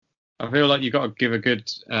I feel like you've got to give a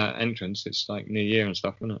good entrance. It's like New Year and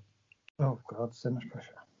stuff, isn't it? Oh God, so much pressure.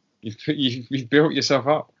 You've built yourself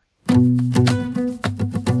up.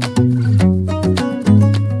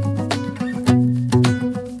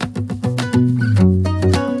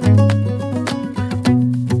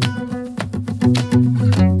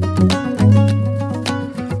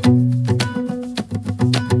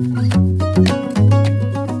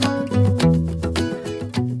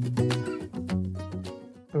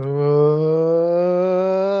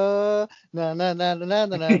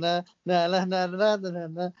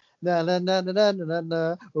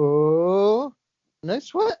 Oh, no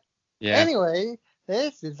sweat. Yeah. Anyway,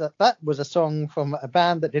 that was a song from a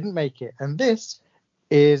band that didn't make it, and this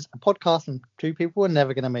is a podcast from two people who are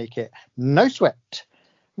never going to make it. No sweat.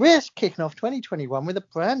 We're kicking off 2021 with a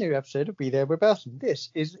brand new episode of Be There with Belson. This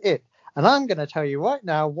is it, and I'm going to tell you right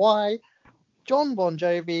now why John Bon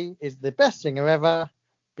Jovi is the best singer ever.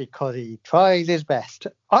 Because he tries his best.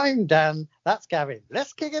 I'm Dan. That's Gavin.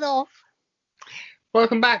 Let's kick it off.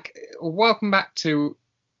 Welcome back. Welcome back to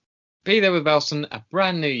Be There with Belson, a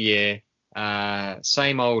brand new year.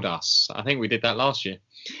 Same old us. I think we did that last year.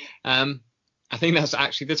 I think that's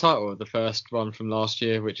actually the title of the first one from last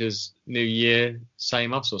year, which is New Year,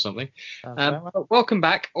 Same Us or something. Welcome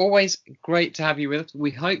back. Always great to have you with us.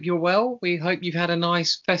 We hope you're well. We hope you've had a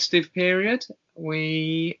nice festive period.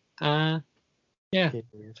 Yeah.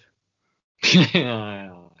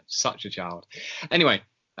 Such a child. Anyway,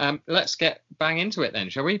 let's get bang into it then,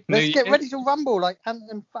 shall we? Let's get ready to rumble like Ant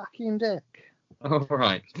and fucking Dick. All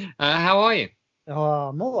right. How are you? Oh,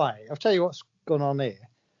 I'm all right. I'll tell you what's gone on here.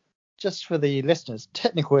 Just for the listeners,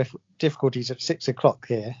 technical difficulties at 6 o'clock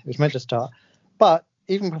here. It was meant to start. But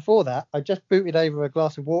even before that, I just booted over a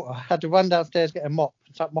glass of water. I had to run downstairs, get a mop,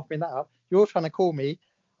 and start mopping that up. You're trying to call me.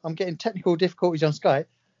 I'm getting technical difficulties on Skype.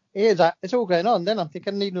 Here's that. It's all going on. Then I'm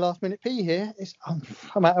thinking I need a last minute pee here.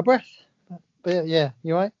 I'm out of breath. But yeah,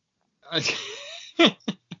 you all right?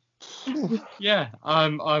 Yeah,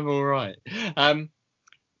 I'm all right.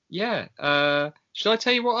 Should I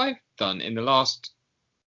tell you what I've done in the last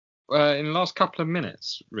couple of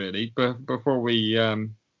minutes, really, before we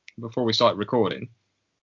start recording?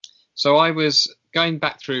 So I was going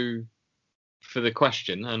back through for the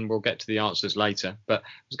question, and we'll get to the answers later, but I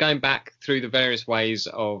was going back through the various ways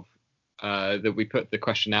of that we put the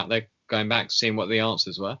question out there, going back, seeing what the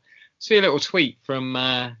answers were. See a little tweet from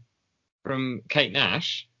Kate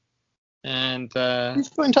Nash, and He's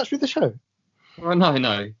got in touch with the show. Well,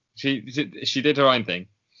 no, she did her own thing.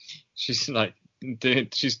 She's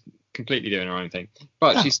she's completely doing her own thing,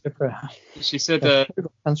 but she said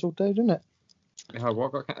cancelled though, didn't it?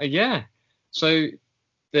 What got yeah. So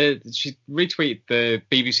she retweeted the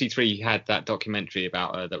BBC Three had that documentary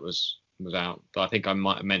about her that was out, that I think I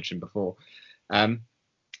might have mentioned before, where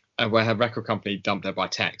her record company dumped her by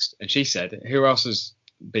text, and she said, "Who else has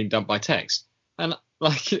been dumped by text?" And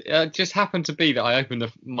it just happened to be that I opened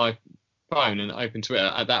my phone and opened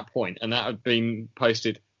Twitter at that point, and that had been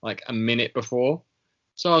posted like a minute before.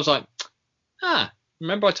 So I was like,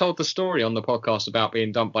 remember I told the story on the podcast about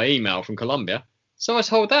being dumped by email from Colombia? So I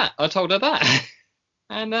told her that.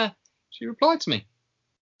 And she replied to me.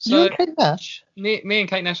 So you and Kate Nash? Me and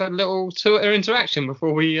Kate Nash had a little Twitter interaction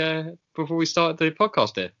before we started the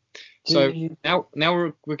podcast here. So now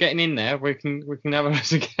we're getting in there. We can have her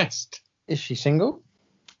as a guest. Is she single?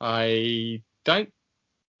 I don't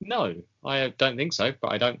know. I don't think so,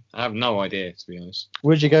 but I have no idea, to be honest.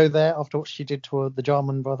 Would you go there after what she did to the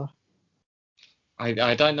Jarman brother?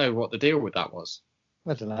 I don't know what the deal with that was.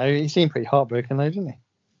 I don't know. He seemed pretty heartbroken though, didn't he?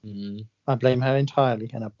 Mm. I blame her entirely,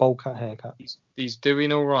 and a bowl cut haircut. He's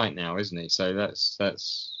doing all right now, isn't he? So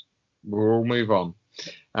we'll all move on.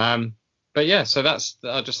 But yeah, so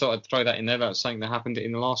I just thought I'd throw that in there. That's something that happened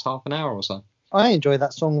in the last half an hour or so. I enjoy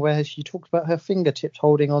that song where she talks about her fingertips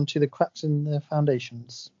holding onto the cracks in the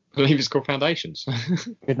foundations. I believe it's called Foundations.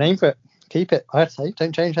 Good name for it. Keep it, I'd say.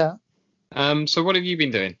 Don't change that. So what have you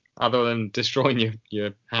been doing other than destroying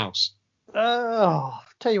your house?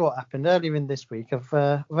 Tell you what happened earlier in this week. I've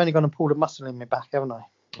only gone and pulled a muscle in my back, haven't I?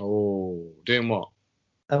 Oh, doing what?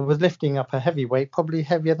 I was lifting up a heavy weight, probably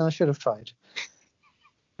heavier than I should have tried.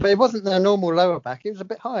 But it wasn't the normal lower back. It was a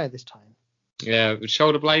bit higher this time. Yeah,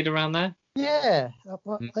 shoulder blade around there? Yeah, up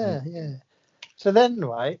there, yeah. So then,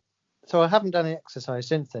 right, so I haven't done any exercise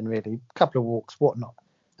since then, really. A couple of walks, whatnot.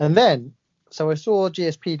 And then, so I saw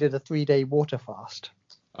GSP did a 3-day water fast.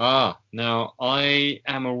 Now I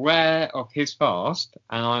am aware of his fast,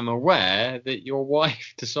 and I'm aware that your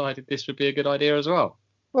wife decided this would be a good idea as well.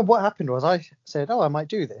 Well, what happened was I said, I might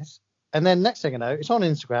do this. And then next thing I know, it's on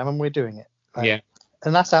Instagram and we're doing it. Yeah.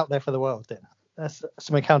 And that's out there for the world then.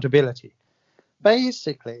 some accountability.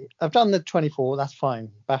 Basically, I've done the 24. That's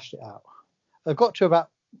fine. Bashed it out. I've got to about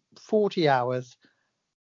 40 hours.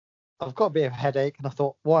 I've got a bit of a headache, and I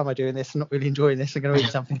thought, why am I doing this? I'm not really enjoying this. I'm going to eat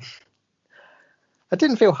something. I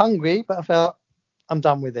didn't feel hungry, but I felt I'm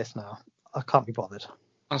done with this now. I can't be bothered.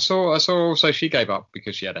 I saw also she gave up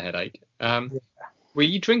because she had a headache. Yeah. Were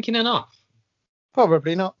you drinking enough?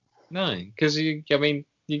 Probably not. No, because you got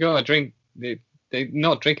to drink.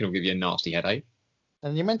 Not drinking will give you a nasty headache.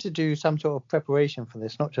 And you're meant to do some sort of preparation for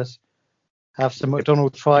this, not just have some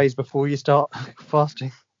McDonald's fries before you start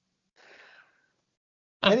fasting.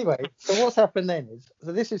 Anyway, so what's happened then is,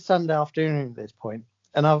 so this is Sunday afternoon at this point,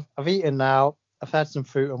 and I've eaten now. I've had some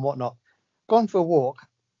fruit and whatnot. Gone for a walk,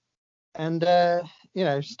 and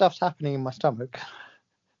stuff's happening in my stomach.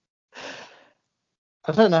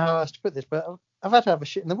 I don't know how else to put this, but I've had to have a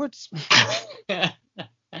shit in the woods.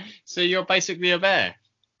 So you're basically a bear.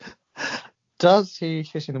 Does he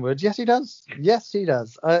shit in the woods? Yes, he does. Yes, he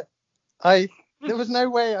does. There was no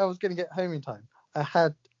way I was going to get home in time. I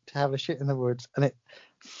had to have a shit in the woods, and it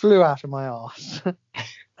flew out of my arse.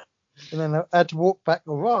 And then I had to walk back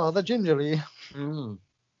rather gingerly. Mm.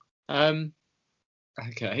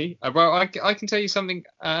 Okay. Well, I can tell you something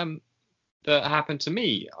that happened to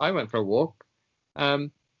me. I went for a walk.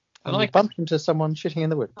 And I bumped into someone shitting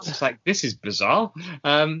in the woods. I was like, this is bizarre.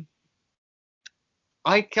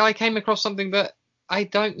 I came across something that I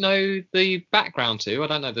don't know the background to. I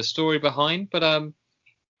don't know the story behind, but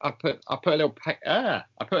I put a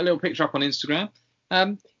little picture up on Instagram.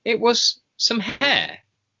 It was some hair,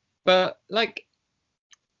 but like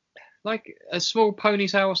a small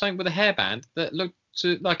ponytail or something with a hairband that looked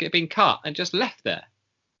like it had been cut and just left there,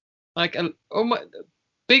 like almost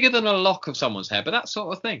bigger than a lock of someone's hair, but that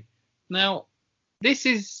sort of thing. Now,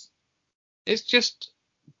 it's just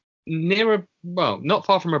near not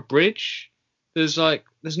far from a bridge. There's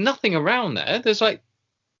nothing around there. There's I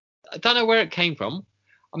don't know where it came from.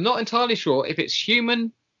 I'm not entirely sure if it's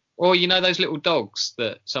human or those little dogs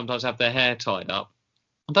that sometimes have their hair tied up.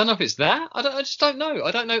 I don't know if it's that. I just don't know.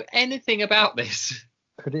 I don't know anything about this.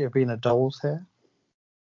 Could it have been a doll's hair?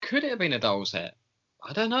 Could it have been a doll's hair?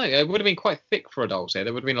 I don't know. It would have been quite thick for a doll's hair.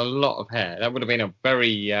 There would have been a lot of hair. That would have been a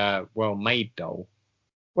very well-made doll.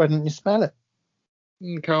 Why didn't you smell it?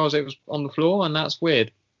 Because it was on the floor, and that's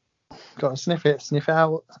weird. Got to sniff it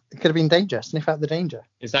out. It could have been danger. Sniff out the danger.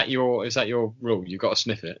 Is that your rule? You've got to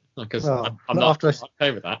sniff it? Because I'm not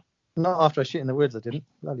okay with that. Not after I shit in the woods, I didn't.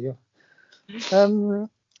 Bloody hell.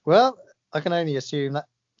 Well, I can only assume that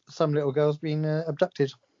some little girl's been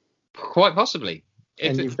abducted. Quite possibly.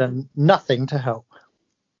 And you've done nothing to help.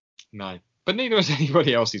 No. But neither has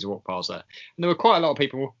anybody else who's walked past there. And there were quite a lot of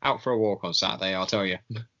people out for a walk on Saturday, I'll tell you.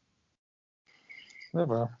 Oh,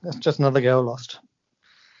 well, that's just another girl lost.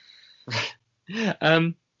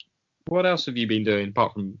 What else have you been doing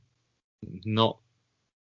apart from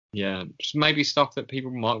just maybe stuff that people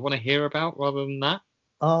might want to hear about rather than that?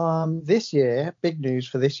 This year, big news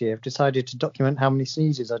for this year, I've decided to document how many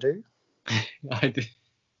sneezes I do. I did.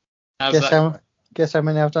 Guess how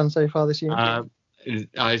many I've done so far this year?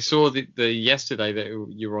 I saw the yesterday that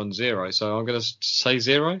you were on 0, so I'm going to say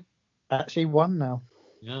 0. Actually, 1 now.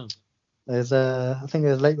 Yeah. There's I think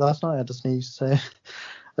it was late last night I had to sneeze, so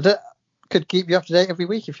could keep you up to date every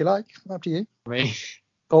week if you like. Up to you. I mean,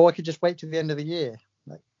 or I could just wait till the end of the year.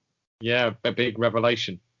 Yeah, a big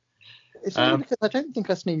revelation. It's only because I don't think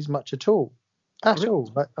I sneeze much at all.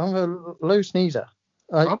 All. Like, I'm a low sneezer.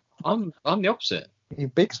 I'm the opposite. You're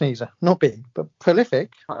a big sneezer, not big, but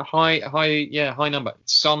prolific. High number.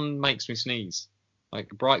 Sun makes me sneeze. Like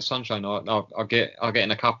bright sunshine, I'll get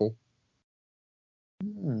in a couple.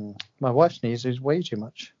 My wife sneezes way too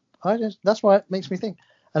much. That's why it makes me think.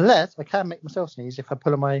 Unless I can make myself sneeze if I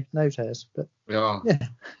pull on my nose hairs, but yeah.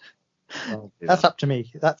 Oh, that's up to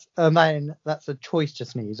me. That's a choice to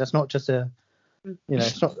sneeze. That's not just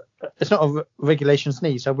it's not a regulation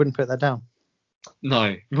sneeze. So I wouldn't put that down.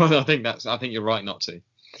 No, well, I think you're right not to. Are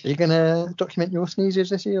you gonna document your sneezes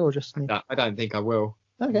this year or just? I don't think I will.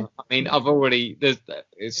 Okay. I mean,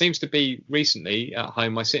 it seems to be recently at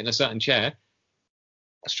home. I sit in a certain chair.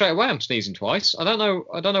 Straight away, I'm sneezing twice. I don't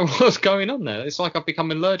know what's going on there. It's like I've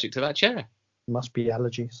become allergic to that chair. Must be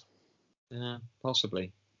allergies. Yeah,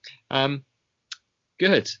 possibly.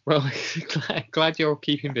 Good. Well, glad you're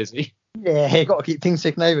keeping busy. Yeah, you got to keep things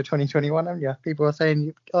ticking over 2021, haven't you? People are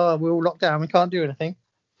saying, "Oh, we're all locked down. We can't do anything."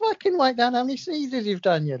 Fucking write down how many sneezes you've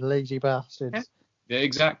done, you lazy bastards. Yeah,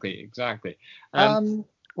 exactly.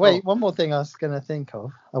 Wait, one more thing I was going to think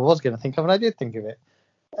of, and I did think of it.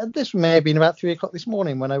 And this may have been about 3 o'clock this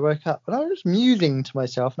morning when I woke up, and I was musing to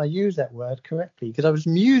myself, and I used that word correctly because I was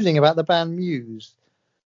musing about the band Muse.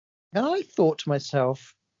 And I thought to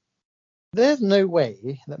myself, there's no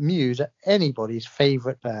way that Muse are anybody's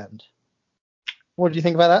favourite band. What do you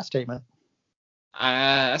think about that statement?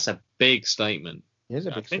 That's a big statement. It is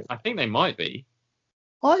a big statement. I think they might be.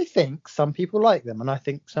 I think some people like them, and I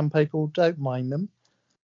think some people don't mind them.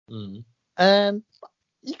 Mm. And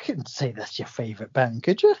you couldn't say that's your favourite band,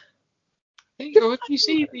 could you? If you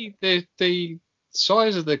see the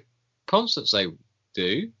size of the concerts they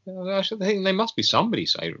do, I should think they must be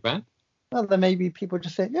somebody's favourite band. Well, then maybe people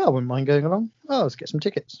just say, yeah, I wouldn't mind going along. Oh, let's get some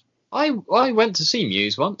tickets. I went to see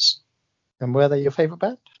Muse once. And were they your favourite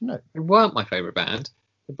band? No. They weren't my favourite band,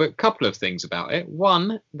 but a couple of things about it.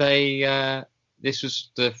 One, this was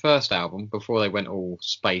the first album before they went all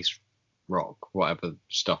space rock, whatever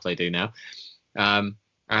stuff they do now.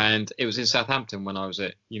 And it was in Southampton when I was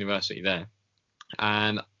at university there.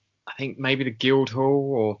 And I think maybe the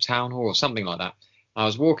Guildhall or Town Hall or something like that. I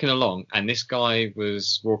was walking along and this guy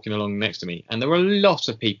was walking along next to me and there were a lot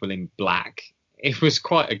of people in black. It was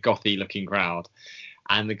quite a gothy looking crowd.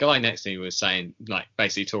 And the guy next to me was saying, like,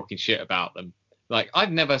 basically talking shit about them. Like,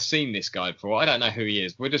 I've never seen this guy before. I don't know who he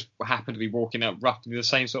is. We just happen to be walking at roughly the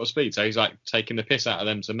same sort of speed. So he's like taking the piss out of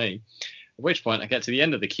them to me. At which point I get to the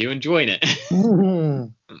end of the queue and join it.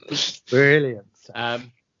 Brilliant.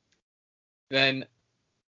 Then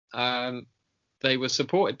they were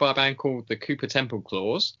supported by a band called the Cooper Temple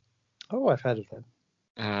Claws. Oh, I've heard of them.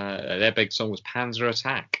 Their big song was Panzer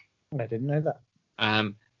Attack. I didn't know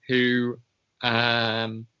that. Who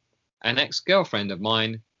an ex-girlfriend of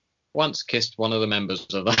mine once kissed one of the members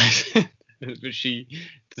of that, which she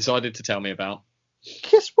decided to tell me about.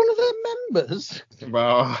 Kissed one of their members?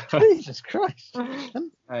 Well, Jesus Christ.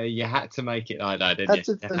 You had to make it like that, didn't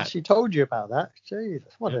you? She told you about that.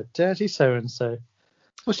 Jesus, what a dirty so-and-so.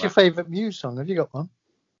 What's your favourite Muse song? Have you got one?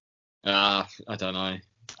 I don't know.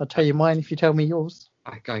 I'll tell you mine if you tell me yours.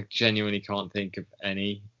 I genuinely can't think of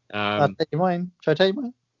any. I'll tell you mine. Shall I tell you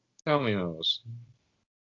mine? Tell me yours.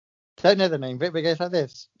 Don't know the name of it, but it goes like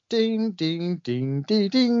this. Ding, ding, ding, ding,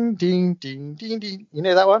 ding, ding, ding, ding, ding. You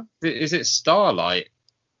know that one? Is it Starlight?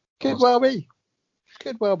 Could well be.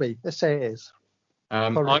 Could well be. Let's say it is.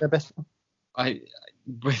 Probably their best one.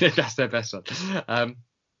 That's their best one.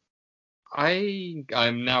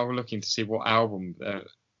 I'm now looking to see what album.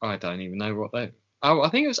 I don't even know what they. Oh, I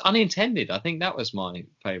think it was Unintended. I think that was my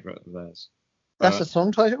favourite of theirs. That's a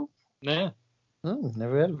song title? Yeah. Oh,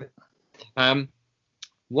 never heard of it.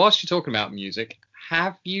 Whilst you're talking about music,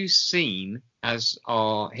 have you seen, as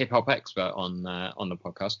our hip hop expert on the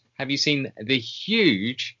podcast, have you seen the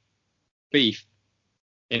huge beef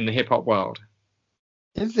in the hip hop world?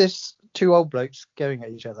 Is this two old blokes going at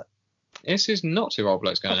each other? This is not two old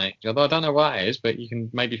blokes going at each other. I don't know what it is, but you can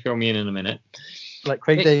maybe fill me in a minute. Like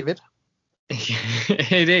Craig David?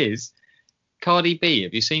 It is. Cardi B,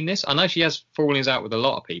 have you seen this? I know she has fallings out with a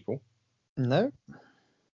lot of people. No.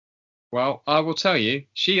 Well, I will tell you,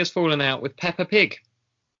 she has fallen out with Peppa Pig.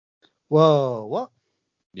 Whoa, what?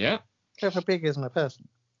 Yeah. Peppa Pig isn't a person.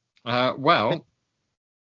 Well,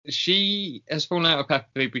 she has fallen out with Peppa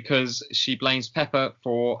Pig because she blames Peppa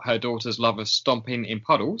for her daughter's love of stomping in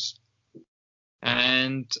puddles.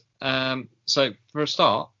 And so, for a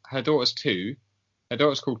start, her daughter's 2. Her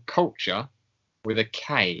daughter's called Culture with a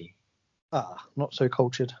K. Ah, not so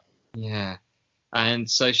cultured. Yeah. And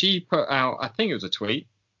so she put out, I think it was a tweet,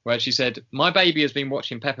 where she said, "My baby has been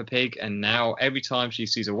watching Peppa Pig, and now every time she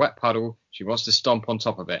sees a wet puddle, she wants to stomp on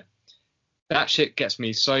top of it. That shit gets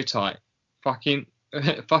me so tight. Fucking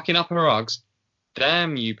up her rugs.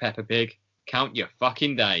 Damn you, Peppa Pig. Count your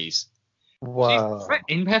fucking days." Wow. She's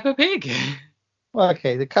threatening Peppa Pig. Well,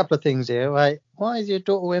 okay, there's a couple of things here. Right? Why is your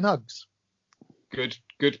daughter wearing Uggs? Good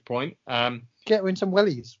point. Get her in some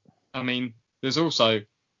wellies. I mean, there's also,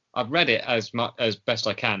 I've read it as best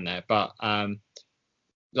I can there, but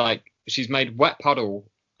like she's made wet puddle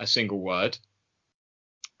a single word.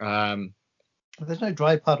 There's no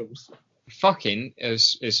dry puddles. Fucking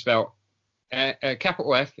is spelled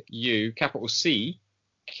capital F U capital C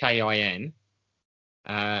KIN.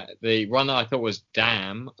 The one that I thought was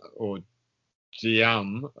damn or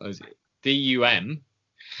DUM was DUM.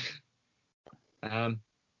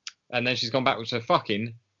 And then she's gone backwards to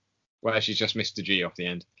fucking, where she's just missed the G off the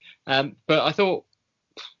end. But I thought,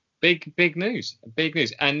 big news.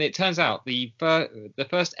 And it turns out the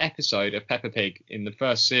first episode of Peppa Pig in the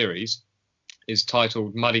first series is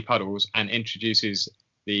titled Muddy Puddles and introduces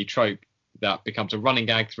the trope that becomes a running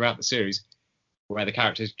gag throughout the series, where the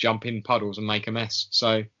characters jump in puddles and make a mess.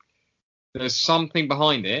 So there's something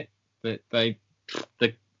behind it that the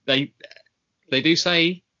they do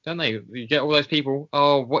say, don't they? You get all those people.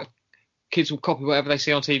 Oh, what kids will copy whatever they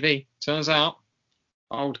see on TV. Turns out,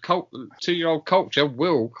 2-year-old culture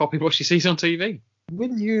will copy what she sees on TV.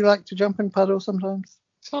 Wouldn't you like to jump in puddle sometimes?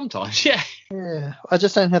 Sometimes, yeah. Yeah, I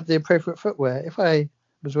just don't have the appropriate footwear. If I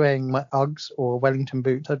was wearing my Uggs or Wellington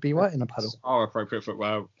boots, I'd be right in a puddle. Our appropriate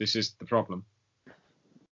footwear. This is the problem.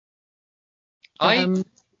 Um,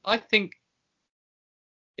 I think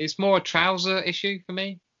it's more a trouser issue for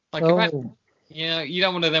me. Like, you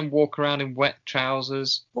don't want to then walk around in wet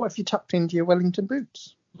trousers. What if you tucked into your Wellington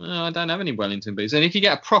boots? I don't have any Wellington boots. And if you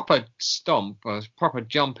get a proper stomp or a proper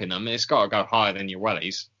jump in them, it's got to go higher than your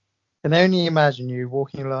wellies. I can only imagine you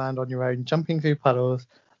walking around on your own, jumping through puddles,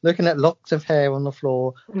 looking at locks of hair on the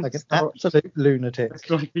floor like an absolute lunatic. It's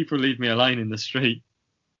like people leave me alone in the street.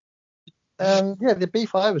 Yeah, the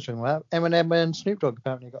beef I was talking about, Eminem and Snoop Dogg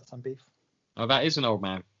apparently got some beef. Oh, that is an old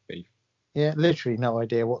man beef. Yeah, literally no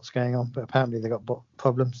idea what's going on, but apparently they got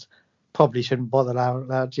problems. Probably shouldn't bother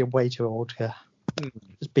loud. You're way too old to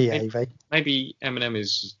just behave. Maybe Eminem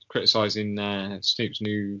is criticising Snoop's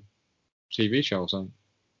new TV show or something.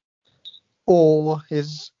 Or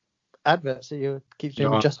his adverts that you keep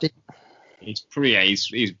doing with Just Eat. He's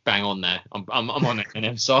bang on there. I'm on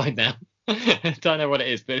Eminem's side now. Don't know what it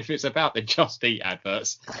is, but if it's about the Just Eat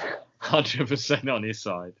adverts, 100% on his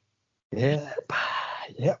side.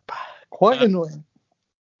 Yep. Quite annoying.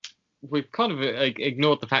 We've kind of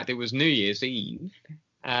ignored the fact it was New Year's Eve.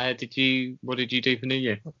 What did you do for New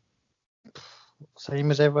Year?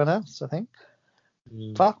 Same as everyone else, I think.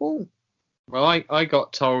 Fuck all. Well, I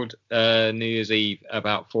got told New Year's Eve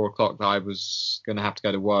about 4 o'clock that I was going to have to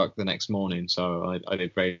go to work the next morning, so I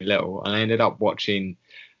did very little. And I ended up watching,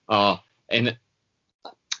 and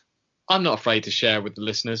I'm not afraid to share with the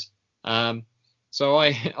listeners. So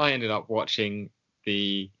I ended up watching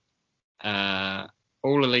the All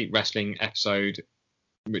Elite Wrestling episode,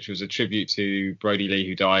 which was a tribute to Brody Lee,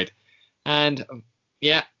 who died. And,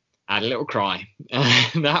 I had a little cry.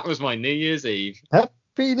 That was my New Year's Eve.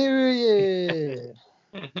 Happy New Year!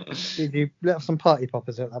 Did you let off some party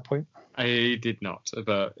poppers at that point? I did not,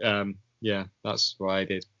 but that's what I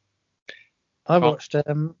did. I watched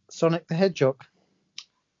Sonic the Hedgehog.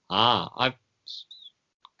 I've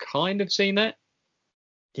kind of seen that.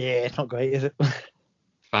 Yeah, it's not great, is it?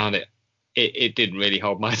 Found it. It didn't really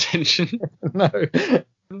hold my attention. No.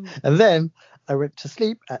 And then I went to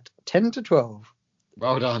sleep at 10 to 12.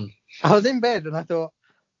 Well done. I was in bed and I thought,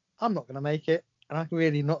 I'm not going to make it. And I'm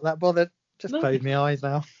really not that bothered. Just close my eyes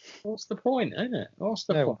now. What's the point, isn't it? What's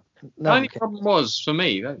the point? No, the only problem was, for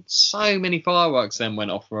me, that so many fireworks then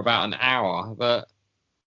went off for about an hour that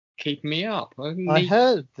keeping me up. I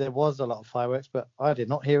heard there was a lot of fireworks, but I did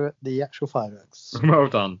not hear the actual fireworks. Well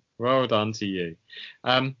done. Well done to you.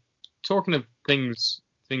 Talking of things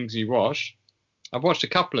you watch, I've watched a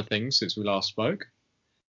couple of things since we last spoke.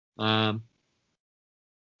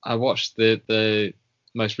 I watched the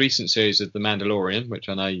most recent series of The Mandalorian, which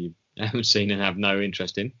I know you haven't seen and have no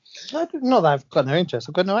interest in. Not that I've got no interest.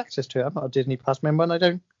 I've got no access to it. I'm not a Disney Plus member, and I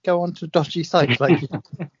don't go on to dodgy sites like you.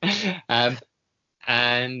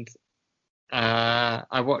 And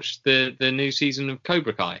I watched the new season of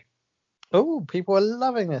Cobra Kai. Oh, people are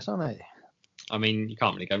loving this, aren't they? I mean, you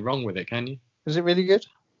can't really go wrong with it, can you? Is it really good?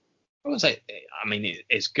 I wouldn't say. I mean,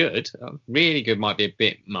 it's good. Really good might be a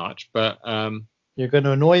bit much, but you're going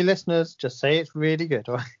to annoy listeners. Just say it's really good.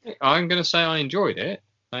 I'm going to say I enjoyed it,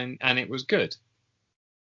 and it was good.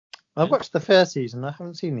 I've watched the first season. I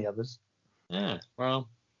haven't seen the others. Yeah, well.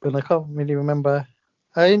 But I can't really remember.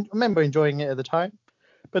 I remember enjoying it at the time,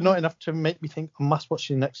 but not enough to make me think I must watch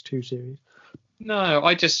the next 2 series. No,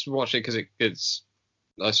 I just watched it because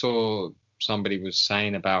I saw somebody was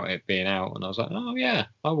saying about it being out, and I was like, oh yeah,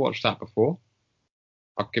 I watched that before.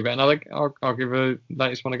 I'll give it I'll give the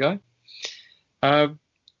latest one a go.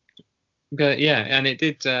 But yeah, and it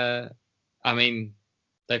did. I mean,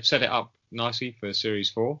 they've set it up nicely for series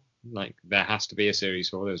 4. Like, there has to be a series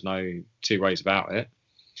 4. There's no 2 ways about it.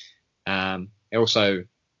 It also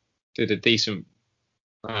did a decent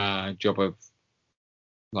job of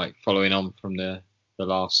like following on from the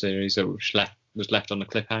last series that was left on a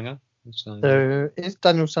cliffhanger. So is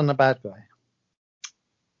Danielson a bad guy?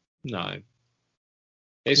 No.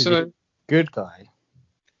 It's sort of good guy.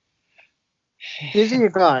 Is he a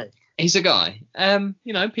guy? He's a guy.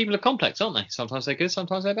 People are complex, aren't they? Sometimes they're good,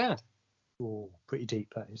 sometimes they're bad. Oh, pretty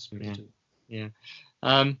deep, that is. Pretty deep. Yeah.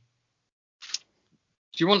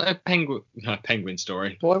 Do you want a penguin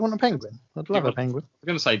story? Well, I want a penguin. I'd love a penguin. I was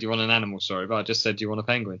going to say, do you want an animal story? But I just said, do you want a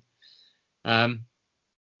penguin?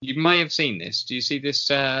 You may have seen this. Do you see this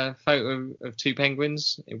photo of 2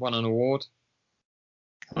 penguins? It won an award.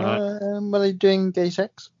 Are they doing gay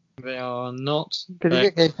sex? They are not. Because you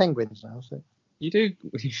get gay penguins now, so. You do,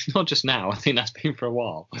 not just now. I think that's been for a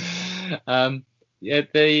while. Yeah,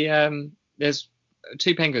 there's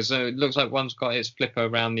two penguins. So it looks like one's got its flipper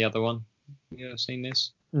around the other one. You ever seen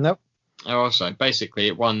this? Nope. Oh, also, basically,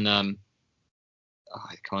 it won.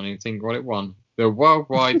 I can't even think what it won. The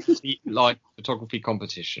Worldwide Light Photography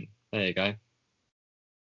Competition. There you go.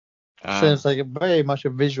 Sounds like very much a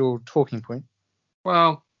visual talking point.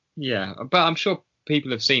 Well, yeah, but I'm sure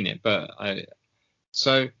people have seen it.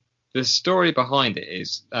 So the story behind it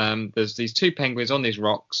is there's these two penguins on these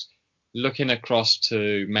rocks looking across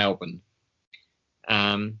to Melbourne,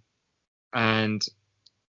 and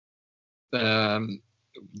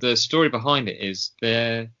the story behind it is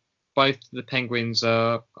both the penguins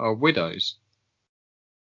are widows.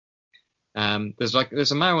 There's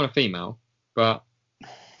a male and a female, but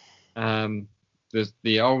there's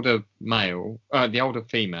the older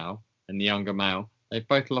female and the younger male. They've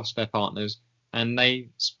both lost their partners, and they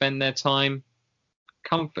spend their time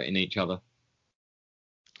comforting each other.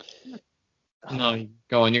 No,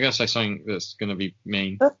 go on. You're gonna say something that's gonna be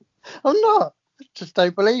mean. I'm not. I just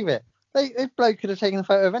don't believe it. This bloke could have taken a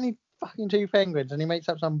photo of any fucking two penguins, and he makes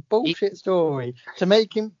up some bullshit story to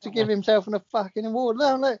give himself a fucking award.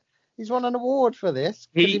 Look, he's won an award for this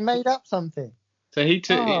because he made up something. So he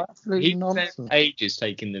took absolutely nonsense. Spent ages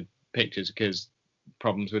taking the pictures because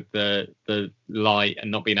problems with the light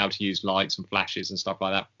and not being able to use lights and flashes and stuff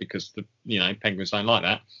like that because penguins don't like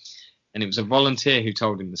that. And it was a volunteer who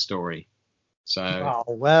told him the story. So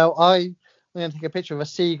I'm going to take a picture of a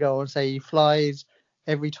seagull and say he flies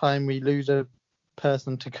every time we lose a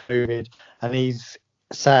person to COVID, and he's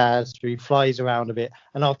sad, so he flies around a bit,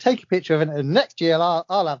 and I'll take a picture of it, and next year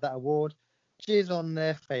I'll have that award. Jizz on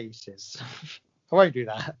their faces. I won't do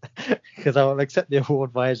that because I will accept the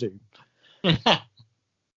award via Zoom.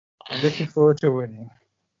 Looking forward to winning.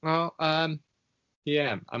 Well,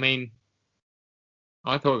 yeah, I mean,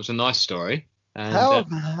 I thought it was a nice story. And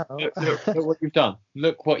look what you've done.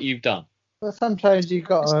 Look what you've done. Well, sometimes you've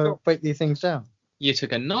got to break these things down. You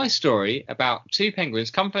took a nice story about two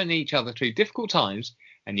penguins comforting each other through difficult times,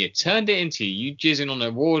 and you turned it into you jizzing on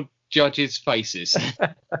award judges' faces.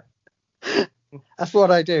 That's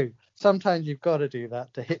what I do. Sometimes you've got to do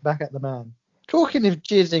that to hit back at the man. Talking of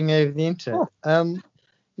jizzing over the internet,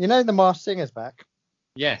 the Masked Singer's back.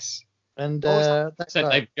 Yes. And that's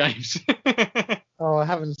David James. Oh, I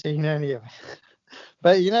haven't seen any of it.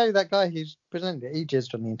 But that guy who's presented it, he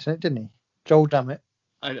jizzed on the internet, didn't he? Joel Dummett.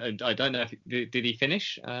 I don't know if did he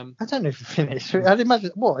finish. I don't know if he finished. I'd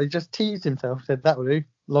imagine he just teased himself, said that will do.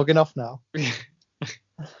 Logging off now.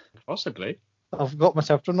 Possibly. I've got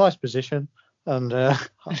myself to a nice position, and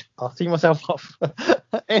I'll see myself off.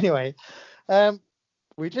 Anyway,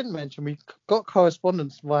 we didn't mention we got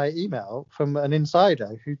correspondence via email from an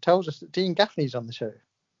insider who tells us that Dean Gaffney's on the show.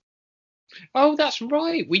 Oh, that's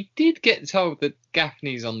right. We did get told that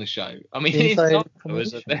Gaffney's on the show. I mean,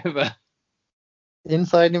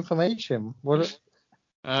 inside information. What?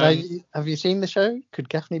 Have you seen the show? Could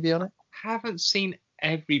Gaffney be on it? Haven't seen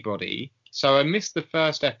everybody, so I missed the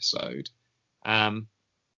first episode. And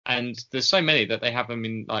there's so many that they have them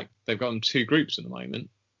in they've got them two groups at the moment.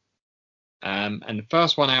 And the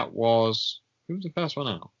first one out was who was the first one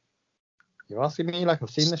out? You're asking me like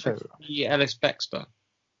I've seen the show. Ellis Bextor.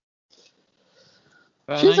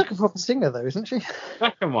 She's like a proper singer though, isn't she?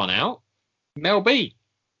 Second one out, Mel B.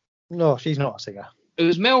 No, she's not a singer. It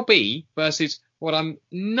was Mel B versus what I'm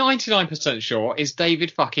 99% sure is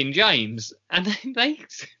David fucking James, and they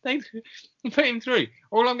put him through.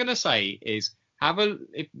 All I'm gonna say is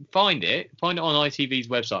find it on ITV's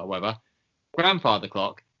website or whatever. Grandfather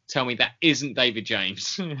Clock. Tell me that isn't David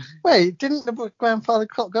James. Wait, didn't the Grandfather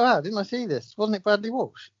Clock go out? Didn't I see this? Wasn't it Bradley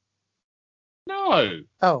Walsh? No.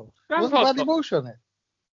 Oh, wasn't Bradley Walsh on it?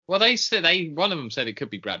 Well, they said one of them said it could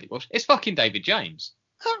be Bradley Walsh. It's fucking David James.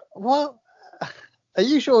 What? Are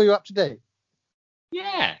you sure you're up to date?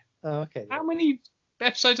 Yeah. Oh, okay. How many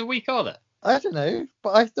episodes a week are there? I don't know,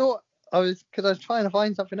 but I thought because I was trying to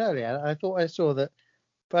find something earlier, and I thought I saw that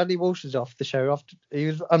Bradley Walsh is off the show after he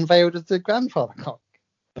was unveiled as the Grandfather Clock.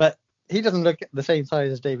 But he doesn't look the same size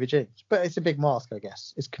as David James. But it's a big mask, I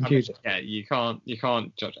guess. It's confusing. Yeah, you can't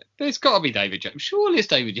judge it. There's got to be David James. Surely it's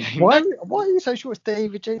David James. Why are you so sure it's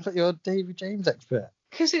David James? Like you're a David James expert.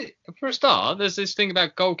 Because for a start, there's this thing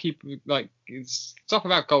about goalkeeper, stuff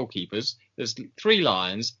about goalkeepers. There's Three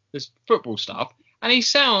Lions. There's football stuff, and he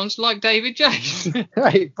sounds like David James.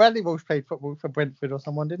 Right, Bradley Walsh played football for Brentford or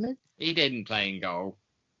someone, didn't he? He didn't play in goal.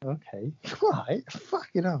 Okay. Right.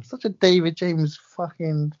 Fucking hell. Such a David James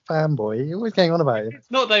fucking fanboy. You're always going on about it. It's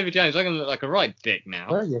not David James. I'm gonna look like a right dick now.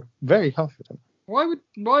 Well, you're very confident. What?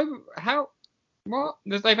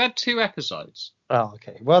 They've had 2 episodes. Oh,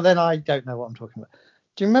 okay. Well, then I don't know what I'm talking about.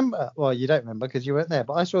 Do you remember? Well, you don't remember because you weren't there,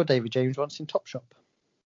 but I saw David James once in Topshop.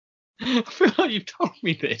 I feel like you've told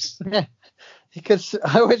me this. Yeah. Because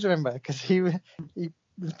I always remember because he was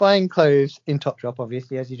buying clothes in Topshop,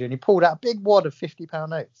 obviously, as you do, and he pulled out a big wad of £50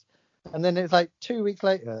 notes. And then it was like 2 weeks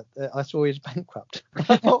later that I saw he was bankrupt.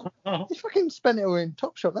 I thought, he fucking spent it all in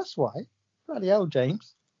Topshop. That's why. Bloody hell,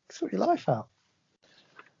 James. Sort your life out.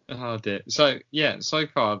 Oh dear. So yeah, so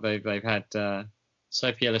far they've had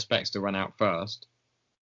Sophie Ellis-Bextor went out first,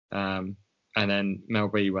 and then Mel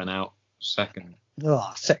B went out second.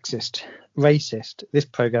 Oh, sexist, racist. This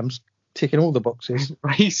program's ticking all the boxes.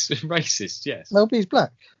 Racist, yes. Mel B's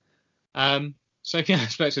black. Sophie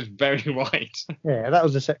Ellis-Bextor's very white. Yeah, that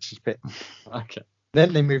was the sexist bit. Okay.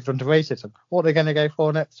 Then they moved on to racism. What are they going to go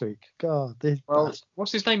for next week? God,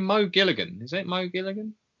 what's his name? Mo Gilligan. Is it Mo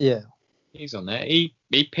Gilligan? Yeah. He's on there. He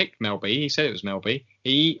picked Mel B. He said it was Mel B.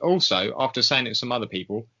 He also, after saying it to some other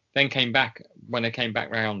people, then came back. When they came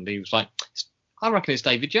back round, he was like, I reckon it's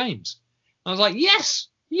David James. I was like, yes,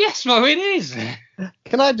 Mo, it is.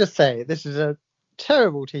 Can I just say, this is a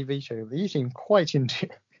terrible TV show that you seem quite into.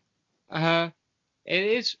 It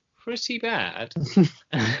is pretty bad.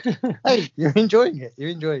 Hey, you're enjoying it. You're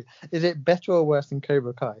enjoying it. Is it better or worse than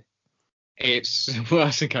Cobra Kai? It's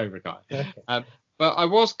worse than Cobra Kai. Okay. But I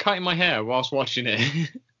was cutting my hair whilst watching it.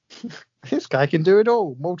 This guy can do it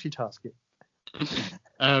all, multitasking.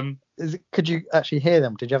 Could you actually hear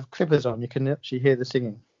them? Did you have clippers on? You can actually hear the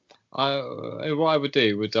singing. What I would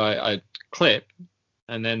do would I'd clip,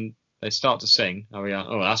 and then they start to sing. Oh yeah,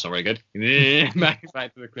 oh that's not very good. back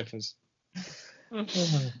to the clippers. Oh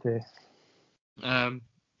dear.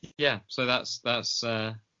 Yeah, so that's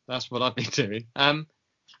what I've been doing.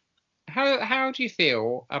 How do you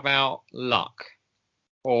feel about luck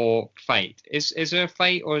or fate? Is there a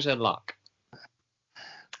fate or is there luck?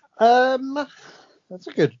 That's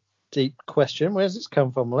a good deep question. Where's this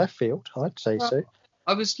come from? Left field, I'd say so.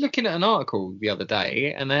 I was looking at an article the other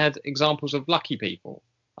day, and they had examples of lucky people.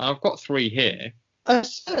 I've got 3 here. I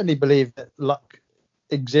certainly believe that luck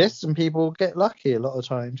exists and people get lucky a lot of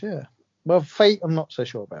times. Yeah. Well, fate, I'm not so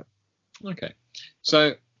sure about. Okay,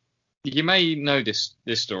 so you may know this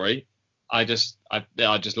story. I just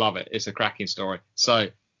love it. It's a cracking story. So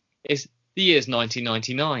it's the year's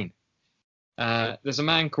 1999. There's a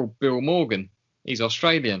man called Bill Morgan. He's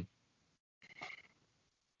Australian.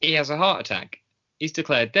 He has a heart attack. He's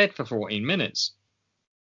declared dead for 14 minutes.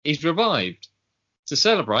 He's revived. To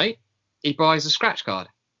celebrate, he buys a scratch card.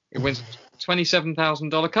 It wins a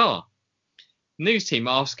 $27,000 car. News team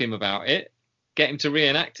ask him about it, get him to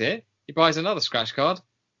reenact it. He buys another scratch card,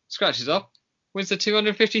 scratches off, wins the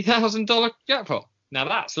 $250,000 jackpot. Now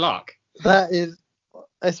that's luck.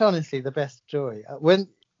 It's honestly the best story. When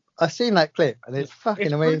I've seen that clip and it's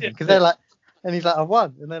fucking amazing because they're like, and he's like, I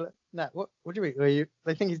won, and they're like, no, what do you mean?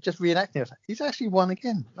 They think he's just reenacting it. He's actually won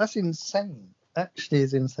again. That's insane. Actually,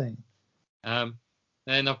 is insane.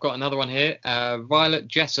 Then I've got another one here. Violet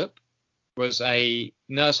Jessup was a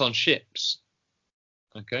nurse on ships.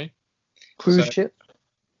 Okay. Cruise ship.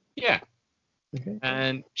 Yeah. Okay.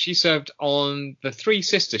 And she served on the 3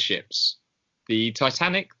 sister ships, the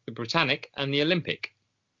Titanic, the Britannic, and the Olympic.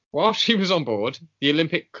 While she was on board, the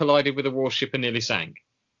Olympic collided with a warship and nearly sank.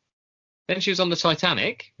 Then she was on the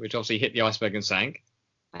Titanic, which obviously hit the iceberg and sank.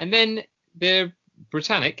 And then the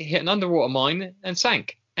Britannic hit an underwater mine and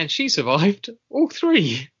sank. And she survived all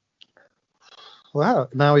 3. Wow.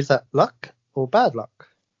 Now, is that luck or bad luck?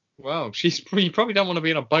 Well, you probably don't want to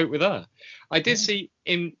be on a boat with her. I did see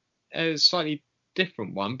in a slightly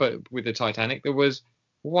different one, but with the Titanic, there was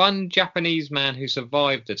one Japanese man who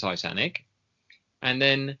survived the Titanic. And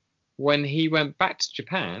then when he went back to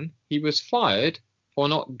Japan, he was fired for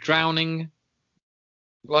not drowning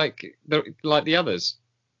like the others.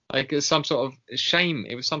 Like it's some sort of shame.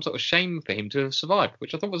 It was some sort of shame for him to have survived,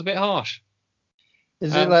 which I thought was a bit harsh.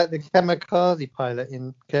 Is it like the kamikaze pilot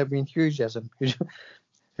in Curb Your Enthusiasm who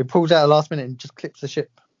pulls out at the last minute and just clips the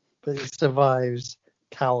ship, but he survives?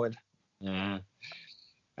 Coward. Yeah.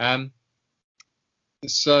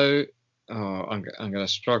 So, I'm going to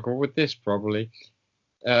struggle with this probably.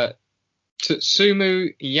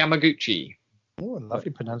 Tsumu Yamaguchi. Oh,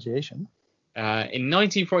 lovely pronunciation. In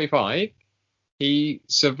 1945, he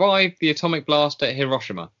survived the atomic blast at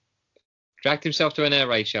Hiroshima, dragged himself to an air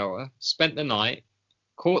raid shelter, spent the night,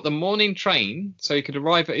 caught the morning train so he could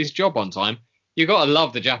arrive at his job on time. You got to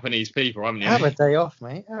love the Japanese people, haven't you? Have a day off,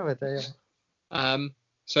 mate. Have a day off.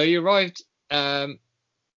 So he arrived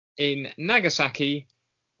in Nagasaki,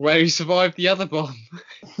 where he survived the other bomb.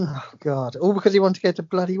 Oh God! All because he wanted to go to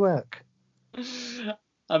bloody work.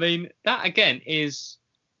 I mean, that again is.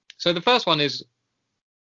 So the first one is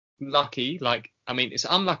lucky. Like, I mean, it's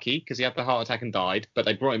unlucky because he had the heart attack and died, but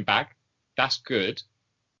they brought him back. That's good.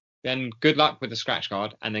 Then good luck with the scratch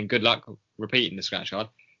card, and then good luck repeating the scratch card.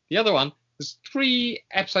 The other one, there's 3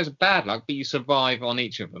 episodes of bad luck, but you survive on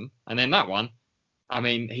each of them. And then that one, I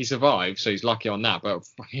mean, he survived, so he's lucky on that. But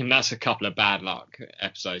fucking, that's a couple of bad luck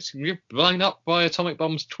episodes. You're blown up by atomic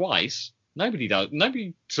bombs twice. Nobody does.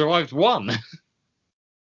 Nobody survived one.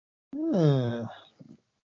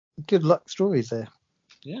 Good luck stories there.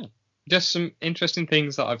 Yeah, just some interesting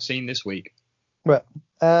things that I've seen this week. Well,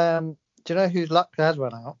 do you know whose luck has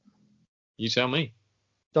run out? You tell me.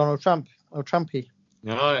 Donald Trump, or Trumpy.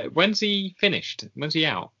 When's he finished? When's he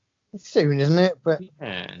out? It's soon, isn't it? But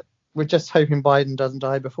Yeah. we're just hoping Biden doesn't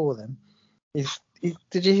die before then.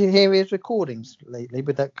 Did you hear his recordings lately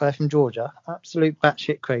with that guy from Georgia? Absolute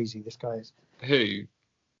batshit crazy, this guy is. Who?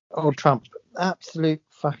 Old Trump. Absolute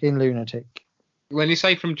fucking lunatic. When you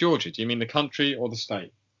say from Georgia, do you mean the country or the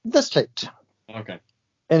state? The state. Okay.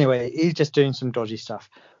 Anyway, he's just doing some dodgy stuff.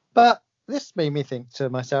 But this made me think to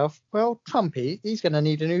myself, well, Trumpy, he's going to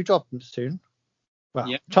need a new job soon. Well,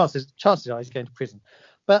 yeah. chances are he's going to prison.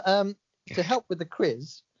 But to help with the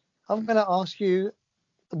quiz, I'm going to ask you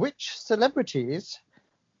which celebrities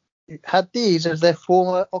had these as their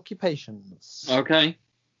former occupations. Okay.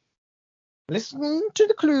 Listen to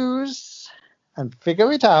the clues and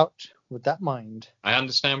figure it out with that mind. I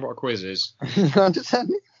understand what a quiz is. You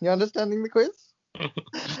understanding? You understanding the quiz?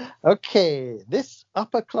 Okay, this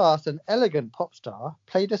upper class and elegant pop star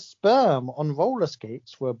played a sperm on roller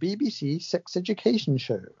skates for a BBC sex education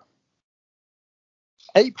show.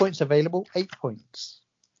 8 points available, 8 points.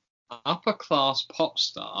 Upper class pop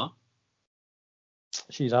star.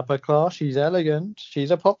 She's upper class, she's elegant,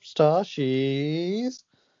 she's a pop star, she's...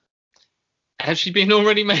 Has she been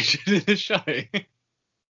already mentioned in the show?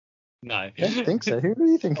 No. I don't think so. Who are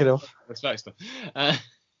you thinking of? That's Baxter.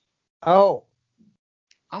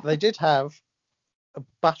 They did have a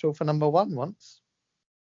battle for number 1 once.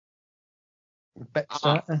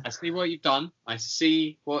 Baxter. I see what you've done. I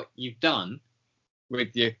see what you've done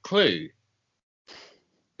with your clue.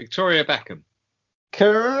 Victoria Beckham.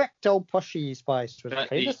 Correct, old poshy Spice with a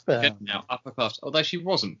That sperm. now upper class. Although she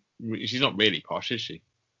wasn't. She's not really posh, is she?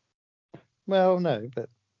 Well, no, but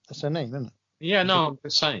that's her name, isn't it? Yeah, no, I'm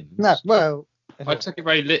just saying. No, well... I took it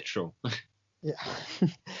very literal. Yeah.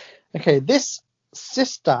 Okay, this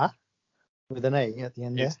sister, with an A at the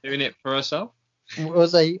end Is doing it for herself?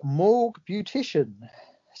 was a morgue beautician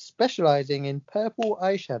specialising in purple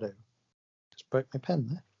eyeshadow. Just broke my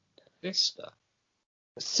pen there. Sister.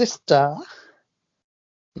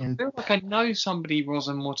 I feel like I know somebody was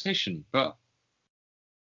a mortician, but...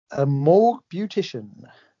 A morgue beautician.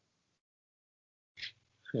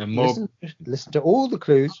 Listen to all the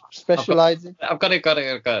clues. Specialising. I've got it.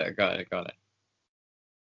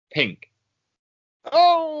 Pink.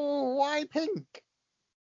 Oh, why pink?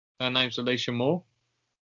 Her name's Alicia Moore.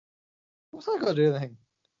 What's that got to do with anything?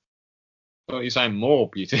 I thought you were saying more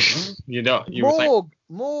beautician. You were saying...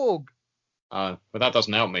 Morgue. But that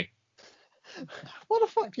doesn't help me. What the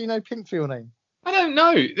fuck do you know pink for your name? I don't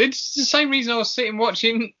know. It's the same reason I was sitting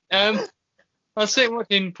watching... I was sitting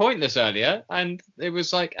watching Pointless earlier, and it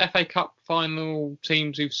was like FA Cup final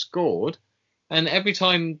teams who've scored, and every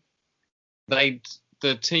time the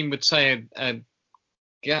team would say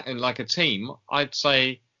like a team, I'd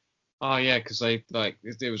say, oh yeah, because they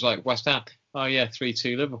it was like West Ham. Oh yeah,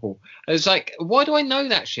 3-2 Liverpool. It's like, why do I know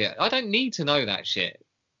that shit? I don't need to know that shit.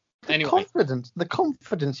 Anyway, the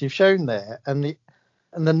confidence you've shown there, and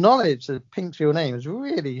the knowledge that pink's your name has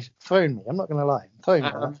really thrown me. I'm not going to lie, thrown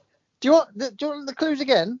me. Do you want the clues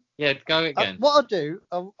again? Yeah, go again. What I'll do,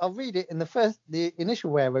 I'll read it in the initial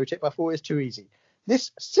way I wrote it, but I thought it was too easy. This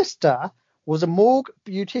sister was a morgue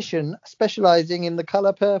beautician specialising in the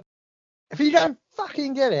colour purple. If you don't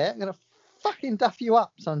fucking get it, I'm going to fucking duff you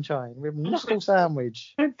up, sunshine, with knuckle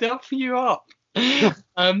sandwich. Duff you up. I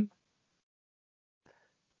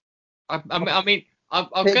mean,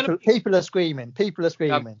 people are screaming.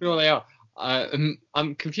 I'm sure they are.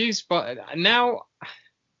 I'm confused, but now...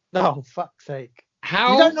 Oh, fuck's sake.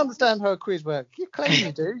 How? You don't understand how a quiz works. You claim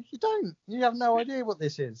you do. You don't. You have no idea what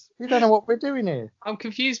this is. You don't know what we're doing here. I'm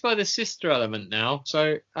confused by the sister element now.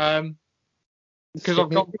 So, because I've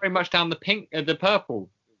gone very much down the purple.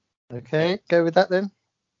 Okay, go with that then.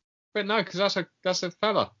 But no, because that's a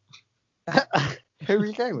fella. Who are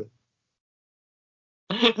you going with?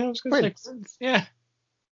 I was going to say Prince. Yeah.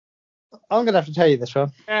 I'm going to have to tell you this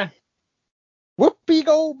one. Yeah. Whoopi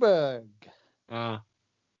Goldberg. Ah,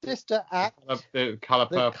 Sister Act. the colour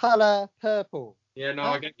The purple. colour purple. Yeah, no,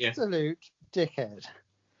 I get you. Absolute dickhead.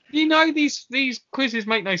 You know these quizzes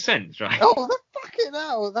make no sense, right? Oh, fucking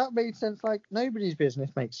hell. That made sense like nobody's business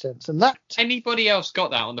makes sense. And that... Anybody else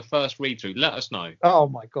got that on the first read-through? Let us know. Oh,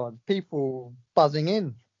 my God. People buzzing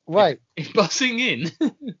in. Right. Buzzing in.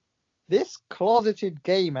 This closeted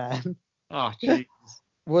gay man Oh, jeez.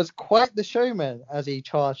 was quite the showman as he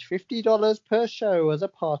charged $50 per show as a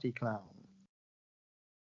party clown.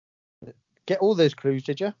 Get all those clues,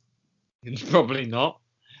 did you? Probably not.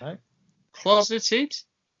 No. Closeted?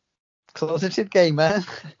 Closeted gay man.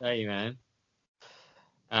 Hey, man.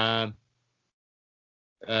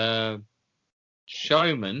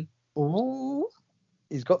 Showman. Ooh,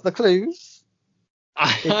 he's got the clues.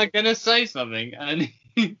 I'm gonna say something, and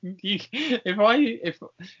if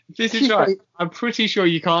this is right, I'm pretty sure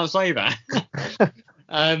you can't say that.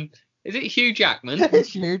 Is it Hugh Jackman?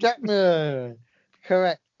 It's Hugh Jackman.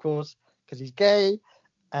 Correct, of course, because he's gay,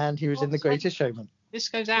 and he was in The Greatest Showman. This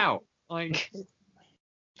goes out like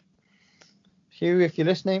Hugh, if you're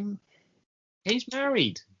listening. He's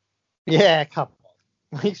married. Yeah, come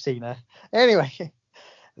on. We've seen her. Anyway,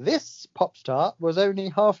 this pop star was only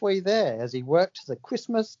halfway there as he worked as a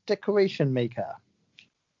Christmas decoration maker.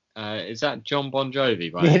 Is that John Bon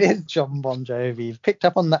Jovi? Right? It is John Bon Jovi. You've picked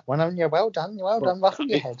up on that one, haven't you? Well done, ruffle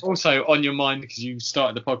your head. Also on your mind because you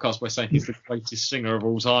started the podcast by saying he's the greatest singer of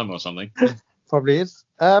all time or something. Probably is.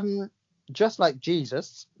 Just like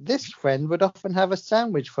Jesus, this friend would often have a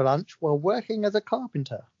sandwich for lunch while working as a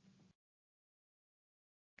carpenter.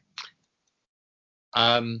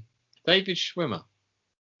 David Schwimmer.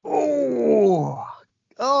 Oh,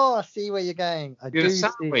 I see where you're going. You're the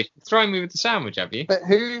sandwich. Throwing me with the sandwich, have you? But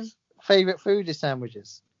whose favourite food is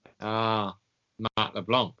sandwiches? Matt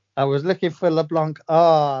LeBlanc. I was looking for LeBlanc.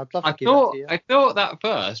 I'd love to give it to you. I thought that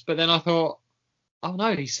first, but then I thought, oh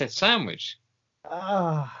no, he said sandwich.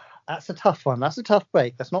 That's a tough one. That's a tough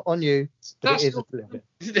break. That's not on you, but it is a little bit.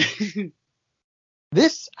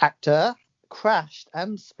 This actor crashed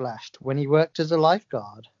and splashed when he worked as a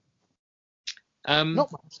lifeguard.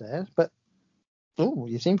 Not much there, but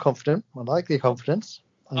you seem confident. I like the confidence.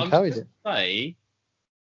 I encourage it. Say,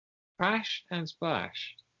 crash and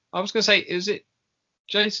splash. I was going to say, is it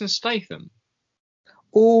Jason Statham?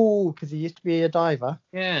 Oh, because he used to be a diver.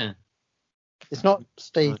 Yeah. It's not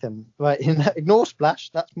Statham. Right, ignore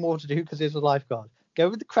splash. That's more to do because he's a lifeguard. Go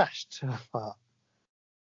with the crashed part.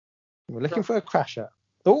 We're looking for a crasher.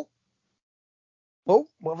 Oh,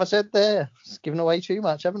 what have I said there? Just giving away too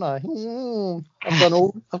much, haven't I?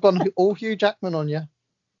 I've gone all Hugh Jackman on you.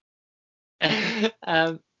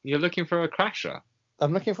 You're looking for a crasher.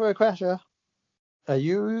 I'm looking for a crasher. Are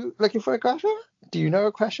you looking for a crasher? Do you know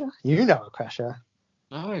a crasher? You know a crasher.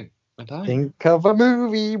 No, I don't. Think of a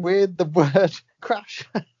movie with the word crash.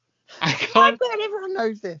 I can't. Everyone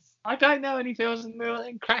knows this. I don't know any films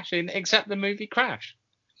in crashing except the movie Crash.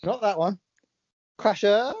 Not that one.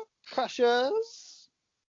 Crashers.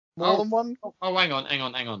 More than one. Oh, hang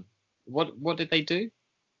on. What did they do?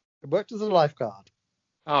 It worked as a lifeguard.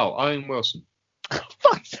 Oh, Owen Wilson.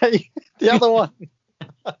 Fuck's sake. The other one.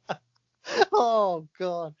 Oh,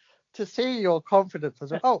 God. To see your confidence.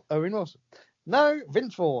 Owen Wilson. No,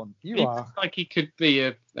 Vince Vaughn. He looks like he could be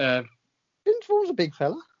a... Vince Vaughn's a big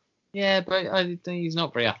fella. Yeah, but he's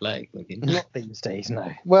not very athletic looking. Not these days,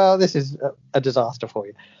 no. Well, this is a disaster for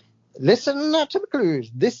you. Listen to the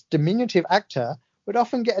clues. This diminutive actor would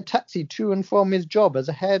often get a taxi to and from his job as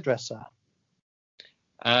a hairdresser.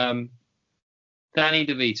 Danny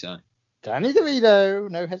DeVito. Danny DeVito,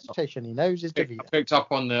 no hesitation. He knows his DeVito. I picked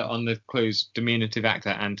up on the clues, diminutive actor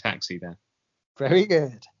and taxi there. Very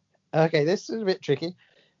good. Okay, this is a bit tricky.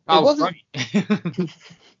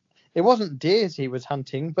 It wasn't deers he was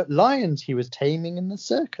hunting, but lions he was taming in the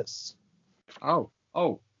circus.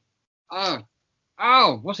 What's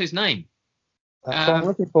his name? That's what I'm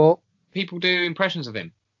looking for. People do impressions of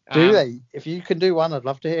him. Do they? If you can do one, I'd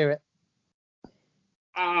love to hear it.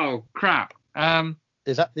 Oh, crap.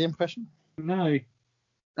 Is that the impression? No.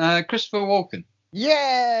 Christopher Walken.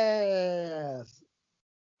 Yes!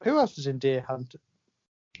 Who else was in Deer Hunter?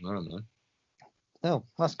 I don't know. Oh,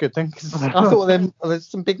 that's a good thing. I thought there's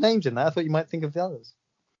some big names in there. I thought you might think of the others.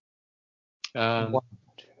 I'm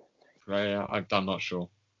not sure.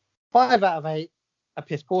 5 out of 8, a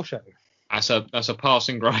piss poor show. That's a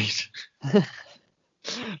passing grade.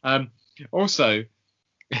 Also,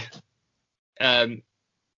 the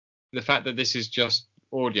fact that this is just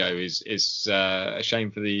audio is a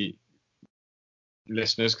shame for the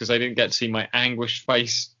listeners because they didn't get to see my anguished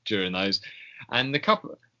face during those. And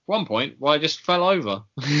one point, I just fell over.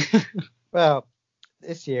 Well,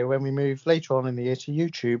 this year when we moved later on in the year to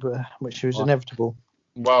YouTube, which was inevitable.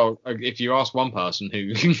 Well, if you ask one person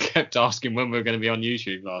who kept asking when we were going to be on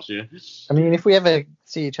YouTube last year. I mean, if we ever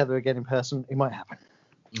see each other again in person, it might happen.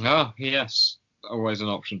 Oh, yes. Always an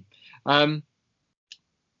option. Do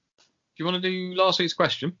you want to do last week's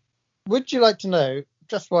question? Would you like to know,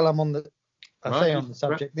 just while I'm on the, on the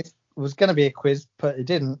subject, this was going to be a quiz, but it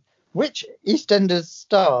didn't. Which EastEnders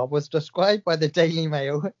star was described by the Daily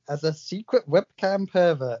Mail as a secret webcam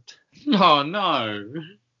pervert? Oh, no.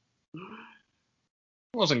 It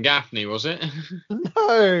wasn't Gaffney, was it?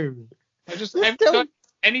 No.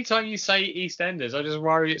 Anytime you say EastEnders, I just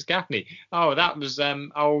worry it's Gaffney. Oh, that was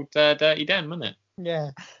old Dirty Den, wasn't it?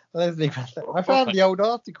 Yeah, Leslie Preston. I found the old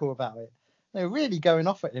article about it. They were really going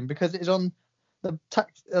off at him because it's on the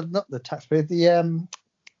not the taxpayer, the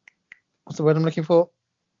what's the word I'm looking for?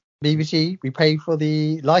 BBC. We pay for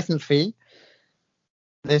the license fee.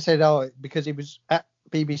 They said, because he was at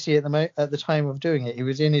BBC at the time of doing it, he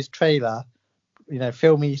was in his trailer,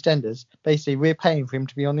 filming EastEnders. Basically, we're paying for him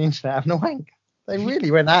to be on the internet having a wank. They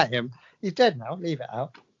really went at him. He's dead now. Leave it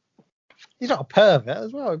out. He's not a pervert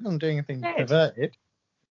as well. He wasn't doing anything perverted.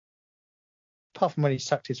 Apart from when he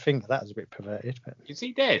sucked his finger, that was a bit perverted. But... Is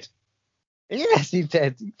he dead? Yes, he's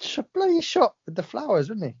dead. He bloody shot with the flowers,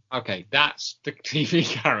 wasn't he? Okay, that's the TV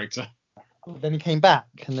character. Then he came back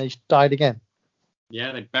and they died again.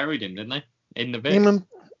 Yeah, they buried him, didn't they? In the bit.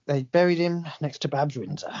 They buried him next to Babs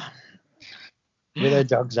Windsor with her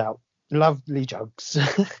jugs out. Lovely jugs.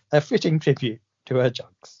 A fitting tribute to her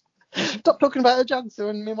jugs. Stop talking about her jugs.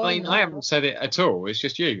 I haven't said it at all. It's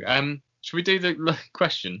just you. Should we do the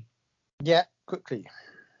question? Yeah, quickly.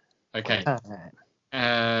 Okay.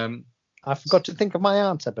 I forgot to think of my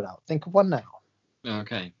answer, but I'll think of one now.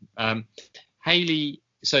 Okay. Hayley.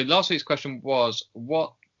 So last week's question was,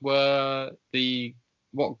 what were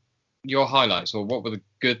your highlights, or what were the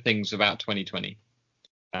good things about 2020?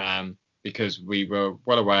 Because we were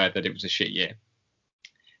well aware that it was a shit year.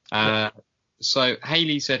 So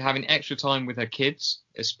Hayley said having extra time with her kids,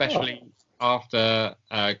 especially after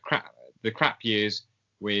the crap years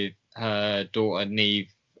with her daughter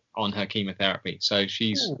Neve on her chemotherapy. So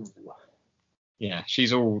she's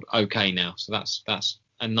all okay now. So that's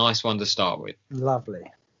a nice one to start with. Lovely.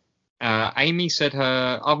 Amy said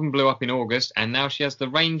her oven blew up in August, and now she has the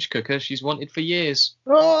range cooker she's wanted for years.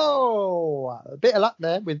 Oh, a bit of luck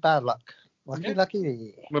there with bad luck.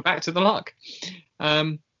 Lucky. We're back to the luck.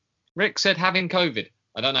 Rick said having COVID.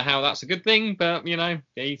 I don't know how that's a good thing, but,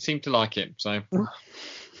 he seemed to like it. So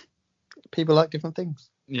people like different things.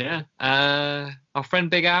 Yeah. Our friend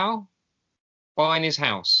Big Al buying his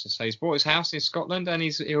house. So he's bought his house in Scotland, and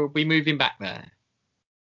he'll be moving back there.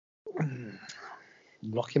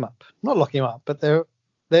 Lock him up. Not lock him up, but they're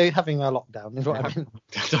having a lockdown, is what I mean.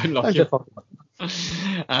 Don't lock him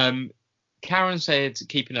up. Karen said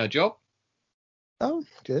keeping her job. Oh,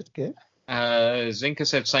 good. Zinka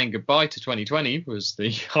said saying goodbye to 2020 was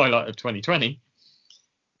the highlight of 2020.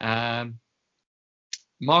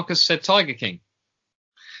 Marcus said Tiger King.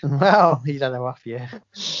 Well, he's had a rough year.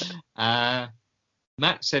 Matt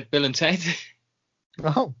said Bill and Ted.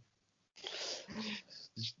 Oh.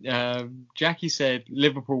 Jackie said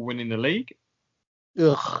Liverpool winning the league.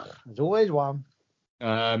 Ugh, there's always one.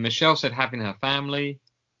 Michelle said having her family.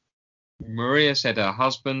 Maria said her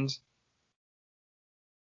husband.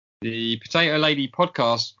 The Potato Lady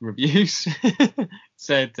podcast reviews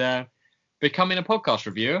said becoming a podcast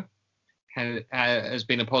reviewer has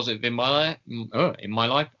been a positive in my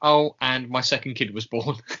life. Oh, and my second kid was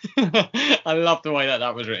born. I love the way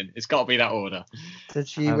that was written. It's got to be that order. Did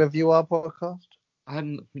she review our podcast?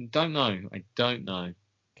 I don't know.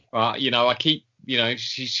 I keep,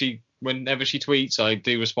 she whenever she tweets, I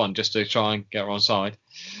do respond just to try and get her on side.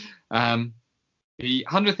 The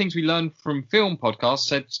 100 Things We Learned from Film podcast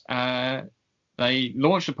said they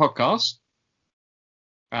launched a podcast,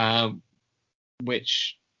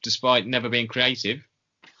 which, despite never being creative,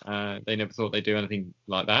 they never thought they'd do anything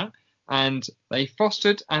like that. And they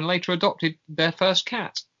fostered and later adopted their first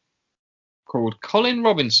cat called Colin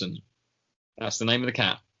Robinson. That's the name of the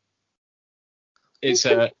cat. It's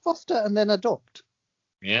foster and then adopt.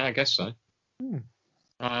 Yeah, I guess so.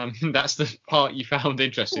 That's the part you found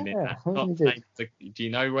interesting in that. Do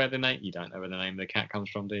you know where the name? You don't know where the name of the cat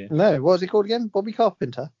comes from, do you? No. What was it called again? Bobby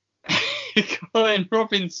Carpenter. Colin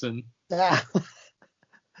Robinson. Yeah.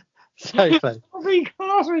 So close. Bobby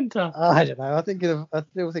Carpenter. I don't know. I'm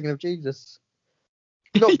still thinking of Jesus.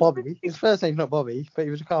 Not Bobby. His first name's not Bobby, but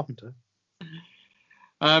he was a carpenter.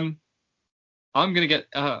 I'm gonna get.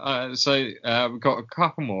 We've got a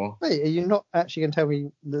couple more. Wait, are you not actually going to tell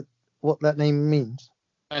me what that name means?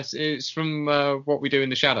 It's from What We Do in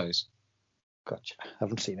the Shadows. Gotcha.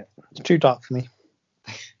 Haven't seen it. It's too dark for me.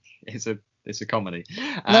 It's a comedy.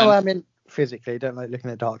 No, I mean physically. I don't like looking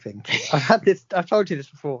at dark things. I've told you this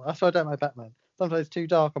before. That's why I don't like Batman. Sometimes it's too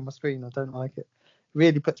dark on my screen. I don't like it. It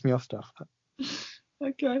really puts me off stuff.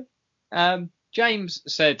 Okay. James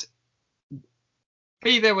said,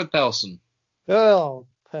 "Be there with Belson. Oh,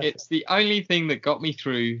 perfect. It's the only thing that got me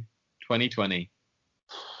through 2020."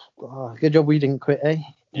 Oh, good job we didn't quit, eh?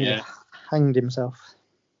 Yeah. Hanged himself.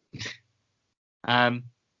 Now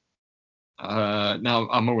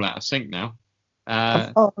I'm all out of sync now.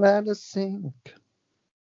 I'm all out of sync.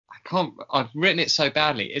 I can't. I've written it so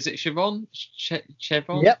badly. Is it Siobhan?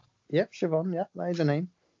 Siobhan? Yep, Siobhan. Yep, that is her name.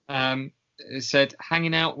 It said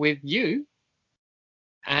hanging out with you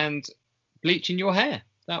and bleaching your hair.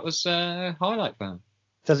 That was a highlight for her.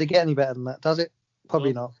 Does it get any better than that? Does it?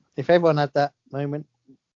 Probably not. If everyone had that moment,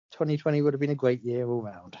 2020 would have been a great year all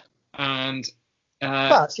round. And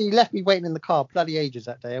but she left me waiting in the car bloody ages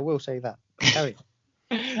that day. I will say that. Carry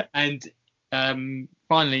on. And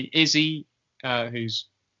finally, Izzy, who's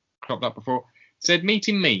cropped up before, said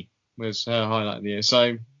meeting me was her highlight of the year.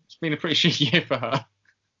 So it's been a pretty shitty year for her.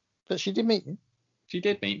 But she did meet you. She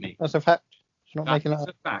did meet me. That's a fact. She's not making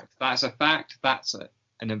that up. That's a fact. That's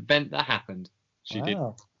an event that happened. She did.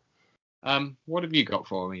 What have you got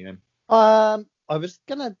for me then? I was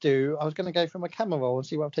gonna go for my camera roll and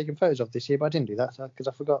see what I've taken photos of this year, but I didn't do that because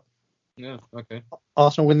I forgot. Yeah, okay.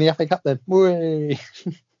 Arsenal win the FA Cup then. Whee!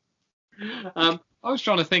 I was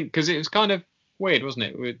trying to think because it was kind of weird, wasn't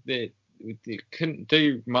it? It couldn't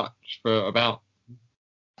do much for about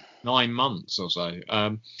 9 months or so.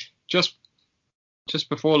 Just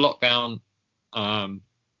before lockdown,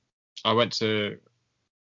 I went to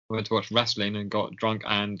watch wrestling and got drunk,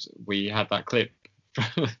 and we had that clip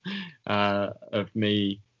of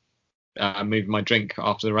me moving my drink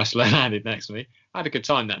after the wrestler landed next to me. I had a good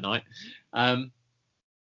time that night. I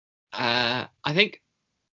think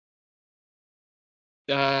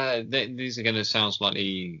these are going to sound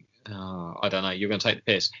slightly, I don't know, you're going to take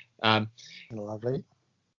the piss. Lovely.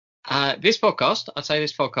 This podcast, I'd say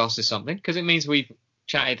this podcast is something because it means we've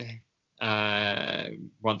chatted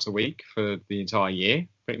once a week for the entire year,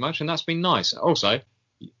 pretty much, and that's been nice. Also,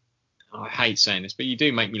 I hate saying this, but you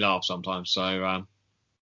do make me laugh sometimes. So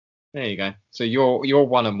there you go. So you're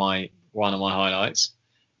one of my highlights.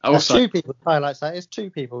 Also, that's 2 people's highlights. That is 2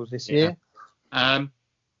 people's this year.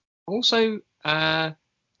 Also,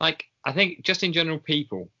 like I think just in general,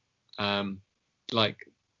 people, like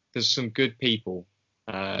there's some good people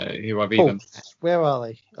who I've even. Where are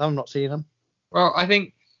they? I'm not seeing them. Well, I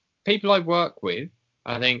think people I work with,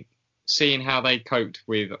 I think seeing how they coped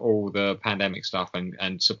with all the pandemic stuff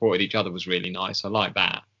and supported each other was really nice. I like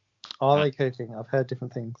that. Are they coping? I've heard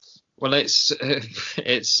different things. Well, it's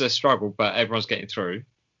a struggle, but everyone's getting through.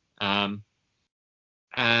 And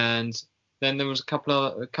then there was a couple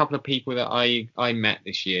of people that I met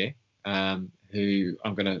this year who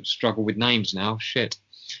I'm going to struggle with names now. Shit.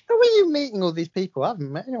 How are you meeting all these people? I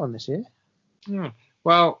haven't met anyone this year. Yeah.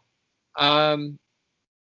 Well,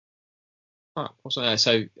 what's on there?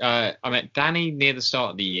 So I met Danny near the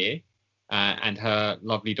start of the year and her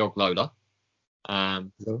lovely dog Lola.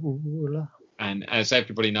 Lola. And as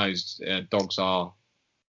everybody knows, dogs are,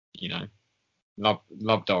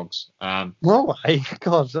 love dogs. No way,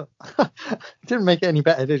 God, didn't make it any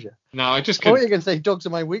better, did you? No, I just couldn't. I thought you were going to say dogs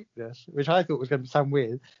are my weakness, which I thought was going to sound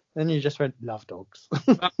weird. Then you just went love dogs.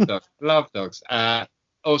 Love dogs.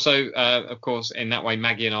 Also, of course, in that way,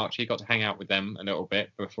 Maggie and Archie got to hang out with them a little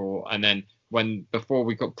bit before, and then before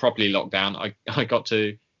we got properly locked down, I got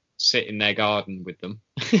to sit in their garden with them.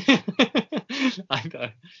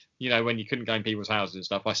 When you couldn't go in people's houses and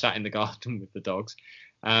stuff, I sat in the garden with the dogs.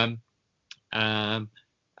 I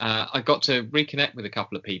got to reconnect with a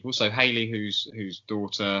couple of people. So Hayley, whose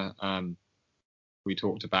daughter we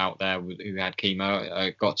talked about there, who had chemo,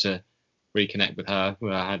 I got to reconnect with her.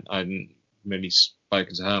 I hadn't really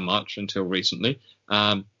spoken to her much until recently.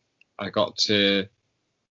 I got to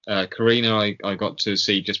Karina. I got to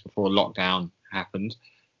see just before lockdown happened.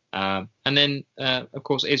 And then, of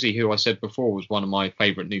course, Izzy, who I said before was one of my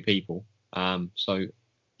favourite new people. So,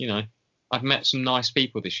 I've met some nice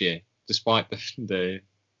people this year, despite the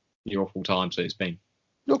awful times that it's been.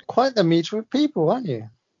 You're quite the meter of people, aren't you?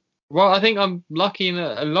 Well, I think I'm lucky in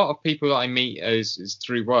a lot of people that I meet is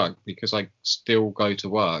through work because I still go to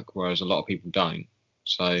work, whereas a lot of people don't.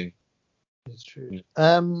 So it's true.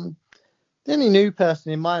 The only new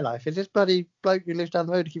person in my life is this bloody bloke who lives down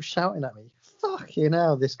the road who keeps shouting at me. fucking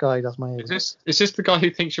hell, this guy does my head. Is this the guy who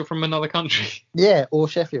thinks you're from another country? Yeah, or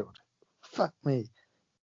Sheffield. Fuck me.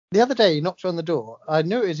 The other day, he knocked on the door. I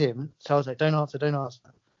knew it was him, so I was like, don't answer, don't answer.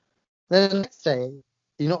 Then the next day,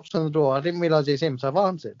 he knocked on the door. I didn't realise it was him, so I've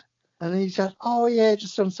answered. And he said, oh, yeah,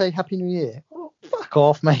 just want to say Happy New Year. Oh, fuck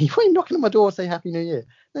off, mate. Why are you knocking on my door to say Happy New Year?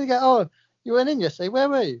 Then he go, oh, you went in yesterday. Where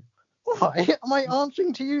were you? Why am I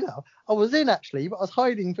answering to you now? I was in, actually, but I was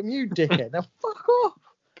hiding from you, dickhead. Now, fuck off.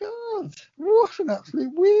 God, what an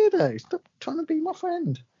absolute weirdo. Stop trying to be my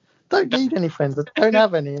friend. Don't need any friends. I don't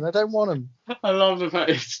have any, and I don't want them. I love the fact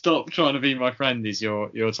stop trying to be my friend is your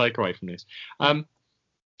takeaway from this.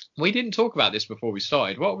 We didn't talk about this before we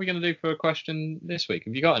started. What are we going to do for a question this week?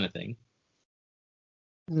 Have you got anything?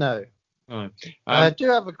 No. Oh. I do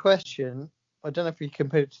have a question. I don't know if we can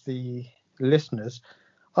put it to the listeners.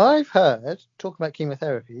 I've heard, talking about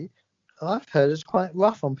chemotherapy, I've heard it's quite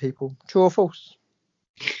rough on people. True or false?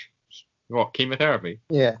 What, chemotherapy?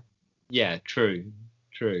 Yeah. Yeah, true.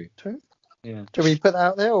 Yeah. Do we put that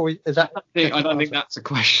out there, or is that? I don't think that's a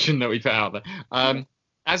question that we put out there.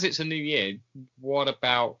 As it's a new year, what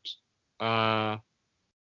about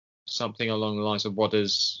something along the lines of what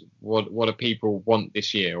do people want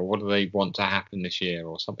this year, or what do they want to happen this year,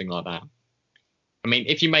 or something like that? I mean,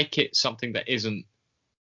 if you make it something that isn't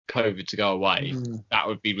COVID to go away, that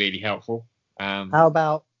would be really helpful. How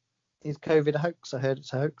about, is COVID a hoax? I heard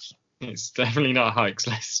it's a hoax. It's definitely not a hoax.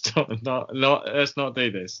 Let's not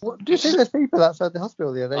do this. What, do you see there's people outside the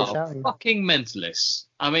hospital the other day shouting? Fucking mentalists.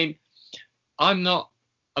 I mean, I'm not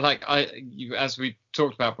like as we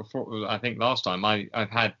talked about before. I think last time I've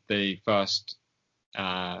had the first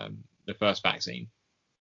vaccine.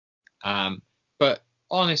 But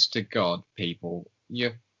honest to God, people,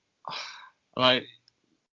 you like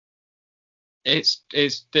it's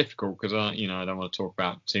difficult because I don't want to talk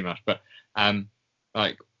about it too much, but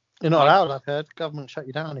like. You're not allowed, I've heard. The government shut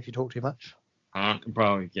you down if you talk too much.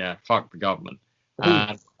 Well, yeah, fuck the government.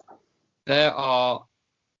 There are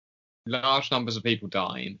large numbers of people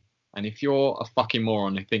dying, and if you're a fucking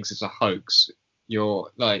moron who thinks it's a hoax,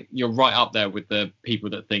 you're right up there with the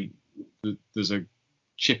people that think that there's a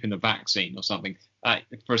chip in the vaccine or something.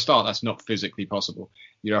 For a start, that's not physically possible.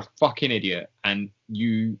 You're a fucking idiot, and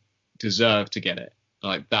you deserve to get it.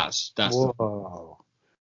 Like that's. Whoa.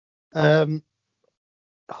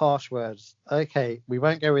 Harsh words. Okay, we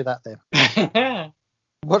won't go with that then.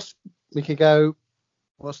 What's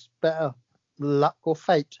better, luck or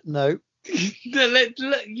fate? No.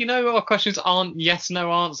 Our questions aren't yes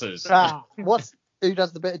no answers. Who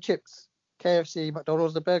does the better chips? KFC,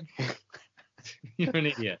 McDonald's, the Burger King? You're an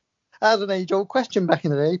idiot. That was an age-old question back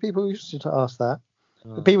in the day. People used to ask that.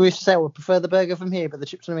 The people used to say, "I would prefer the burger from here, but the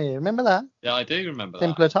chips from here." Remember that? Yeah, I do remember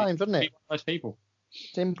Simpler times, wasn't it? Most people.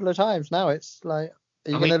 Simpler times. Now it's like,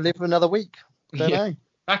 are you going to live another week? Don't know.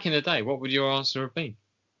 Back in the day, what would your answer have been?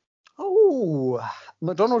 Oh,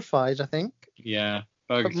 McDonald's fries, I think. Yeah.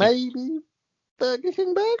 But maybe Burger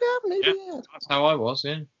King burger, maybe. Yeah, that's how I was,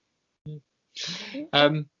 yeah.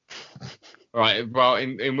 Right. Well,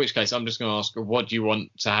 in which case, I'm just going to ask, what do you want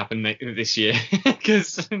to happen this year?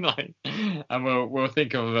 Because, and we'll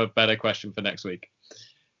think of a better question for next week.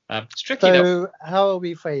 It's tricky. So, how are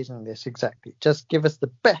we phrasing this exactly? Just give us the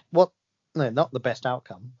best. No, not the best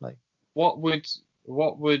outcome. Like, what one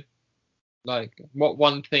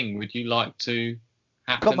thing would you like to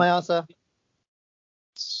happen? Got my answer.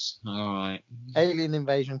 All right. Alien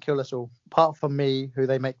invasion, kill us all. Apart from me, who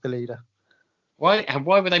they make the leader. Why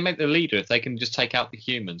would they make the leader if they can just take out the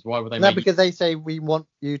humans? Why would they? No, because they say we want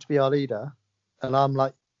you to be our leader, and I'm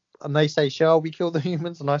like, and they say, shall we kill the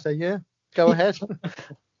humans? And I say, yeah, go ahead.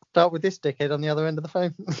 Start with this dickhead on the other end of the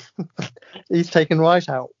phone. He's taken right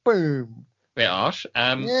out. Boom. Bit harsh.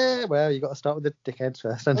 Yeah, well, you got to start with the dickheads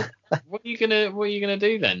first. What are you gonna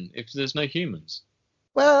do then if there's no humans?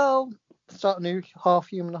 Well, start a new half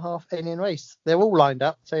human, half alien race. They're all lined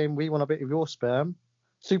up saying we want a bit of your sperm.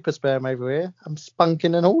 Super sperm over here. I'm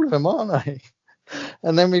spunking in all of them, aren't I?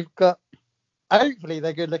 And then we've got, hopefully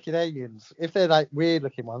they're good looking aliens. If they're like weird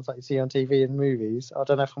looking ones like you see on TV and movies, I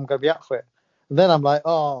don't know if I'm going to be up for it. And then I'm like,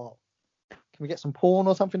 oh, can we get some porn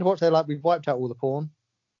or something to watch? They're like, we've wiped out all the porn.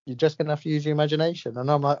 You're just going to have to use your imagination.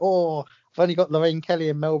 And I'm like, oh, I've only got Lorraine Kelly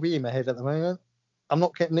and Mel B in my head at the moment. I'm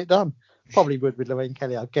not getting it done. Probably would with Lorraine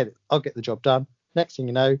Kelly. I'll get the job done. Next thing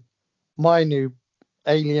you know, my new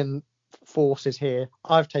alien force is here.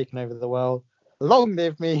 I've taken over the world. Long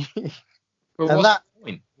live me. But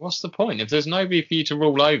what's the point? If there's nobody for you to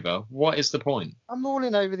rule over, what is the point? I'm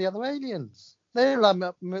ruling over the other aliens. They're like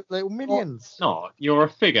little minions. No, you're a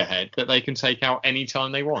figurehead that they can take out any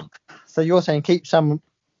time they want. So you're saying keep some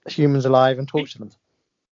humans alive and torture them?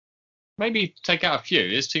 Maybe take out a few.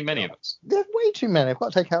 There's too many of us. There's way too many. I've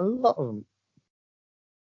got to take out a lot of them.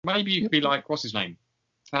 Maybe you could be like, what's his name?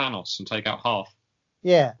 Thanos, and take out half.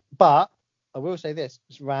 Yeah, but I will say this: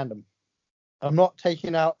 it's random. I'm not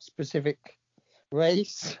taking out specific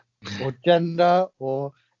race or gender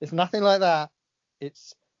or it's nothing like that.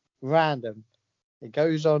 It's random. It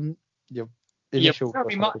goes on your initial.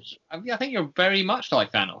 Very much, I think you're very much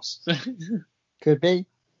like Thanos. Could be.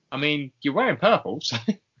 I mean, you're wearing purple, so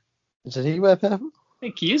I Does he wear purple?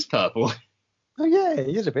 think he is purple. Oh yeah,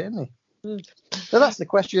 he is a bit, isn't he? So that's the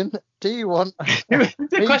question. Do you want me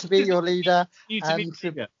to be your leader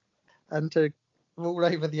and to rule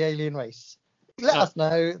over the alien race? Let us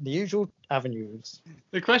know the usual avenues.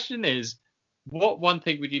 The question is, what one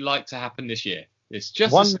thing would you like to happen this year? It's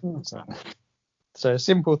just one. So a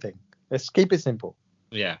simple thing. Let's keep it simple.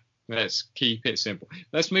 Yeah, let's keep it simple.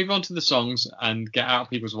 Let's move on to the songs and get out of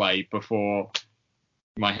people's way before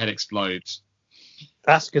my head explodes.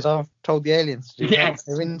 That's because I've told the aliens to do Yes.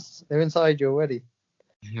 that. They're inside you already.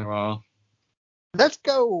 Well, let's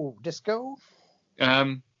go, disco.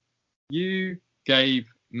 You gave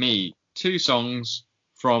me 2 songs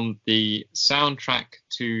from the soundtrack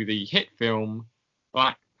to the hit film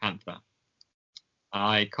Black Panther.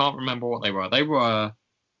 I can't remember what they were. They were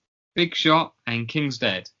Big Shot and King's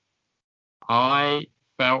Dead. I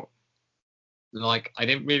felt like I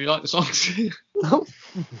didn't really like the songs. No,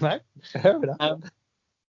 fair enough.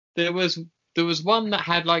 There was one that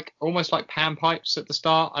had like almost like panpipes at the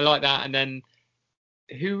start. I like that. And then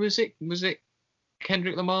who was it? Was it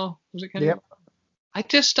Kendrick Lamar? Was it Kendrick? Yep. I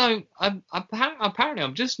just don't. Apparently,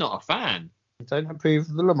 I'm just not a fan. I don't approve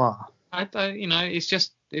of the Lamar. I don't. It's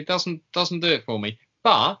just it doesn't do it for me.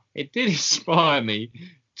 But it did inspire me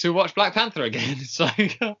to watch Black Panther again. So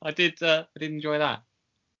I did enjoy that.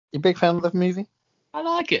 You a big fan of the movie? I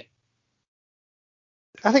like it.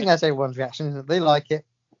 I think that's everyone's reaction, isn't it? They like it,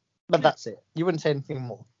 but that's it. You wouldn't say anything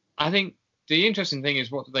more. I think the interesting thing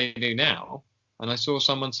is what do they do now? And I saw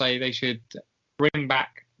someone say they should bring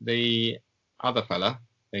back the other fella,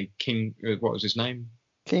 the King. What was his name?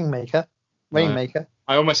 Kingmaker, Rainmaker.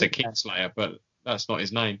 I almost said Kingslayer, but that's not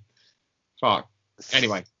his name. Fuck.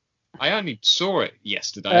 Anyway, I only saw it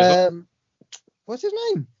yesterday. What's his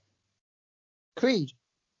name? Creed.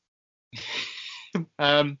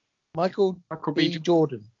 Michael B.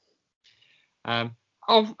 Jordan.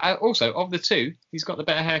 Also of the 2, he's got the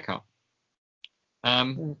better haircut.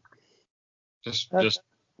 Just that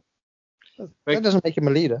doesn't make him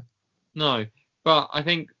a leader. No, but I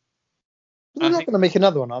think they're not going to make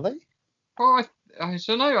another one, are they? Well, I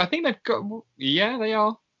don't know. I think they've got. Yeah, they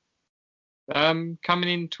are. Coming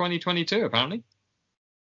in 2022 apparently.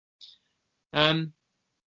 But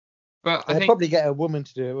I think probably get a woman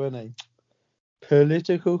to do it, won't they?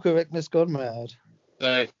 Political correctness gone mad.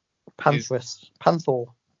 Panther.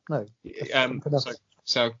 No.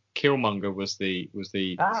 So Killmonger was the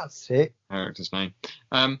that's it. Character's name.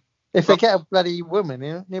 If they get a bloody woman,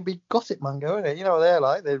 it'll be Gossip Monger, won't it? You know what they're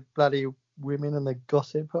like? They're bloody women and they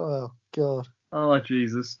gossip. Oh God. Oh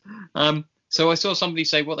Jesus. So I saw somebody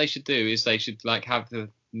say what they should do is they should like have the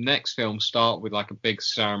next film start with like a big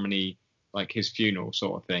ceremony, like his funeral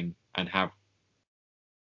sort of thing, and have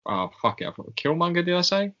Killmonger, did I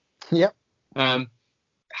say? Yep.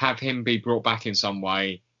 Have him be brought back in some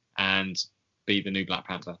way and be the new Black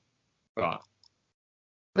Panther. But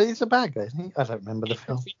he's a bad guy, isn't he? I don't remember the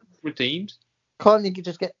film. Redeemed. Can't you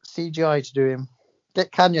just get CGI to do him?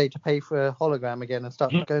 Get Kanye to pay for a hologram again and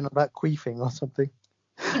start going about queefing or something.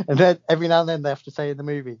 And then every now and then they have to say in the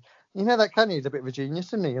movie, you know that Kanye's a bit of a genius,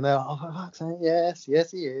 isn't he? And they're like, oh, fuck's sake,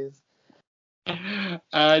 yes, he is.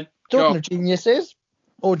 Talking of geniuses,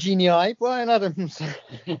 or genii, Brian Adams.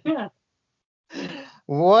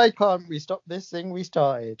 Why can't we stop this thing we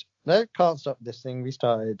started? No, can't stop this thing we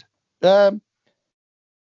started.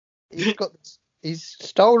 He's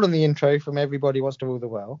stolen the intro from Everybody Wants to Rule the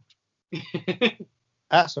World.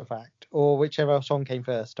 That's a fact. Or whichever song came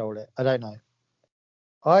first stole it. I don't know.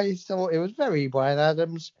 I thought it was very Brian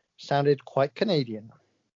Adams. Sounded quite Canadian.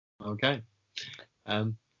 Okay.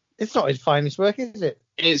 It's not his finest work, is it?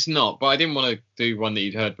 It's not, but I didn't want to do one that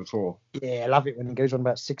you'd heard before. Yeah, I love it when he goes on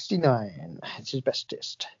about 69. It's his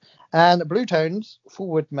bestest. And Blue Tones,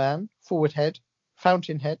 Forward Man, Forward Head,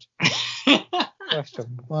 Fountainhead. Gosh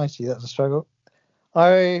almighty, that's a struggle.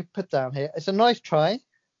 I put down here, it's a nice try,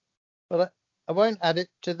 but I won't add it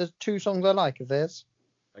to the 2 songs I like of theirs.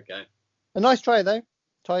 Okay. A nice try, though.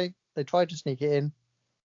 They tried to sneak it in.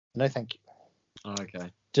 No, thank you.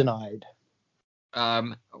 Okay. Denied.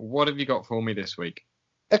 What have you got for me this week?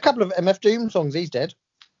 A couple of MF Doom songs. He's dead.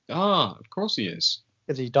 Of course he is.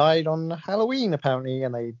 because he died on Halloween apparently,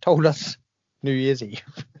 and they told us New Year's Eve.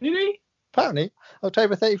 Did he? Apparently,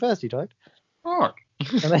 October 31st he died. Fuck.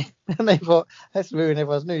 and they thought, let's ruin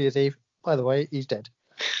everyone's New Year's Eve. By the way, he's dead.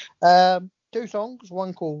 2 songs,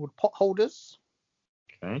 one called Potholders.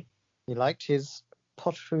 Okay. He liked his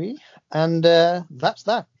pottery, and that's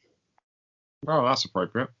that. Well, that's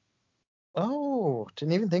appropriate. Oh,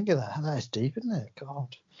 didn't even think of that. That is deep, isn't it?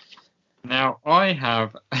 God. Now, I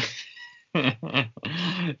have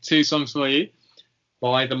 2 songs for you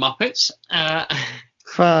by the Muppets.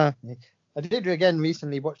 Funny. I did again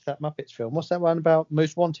recently watch that Muppets film. What's that one about?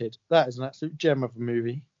 Most Wanted. That is an absolute gem of a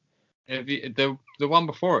movie. The one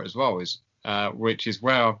before it as well is, which is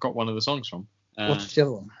where I've got one of the songs from. What's the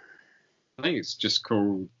other one? I think it's just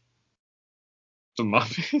called The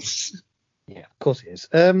Muppets. Yeah, of course it is.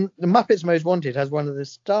 The Muppets Most Wanted has one of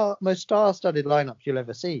the most star-studded lineups you'll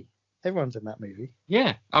ever see. Everyone's in that movie.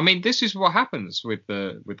 Yeah, I mean, this is what happens with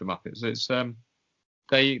the Muppets. It's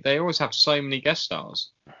they always have so many guest stars.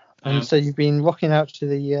 And so you've been rocking out to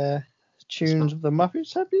the tunes of the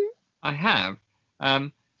Muppets, have you? I have.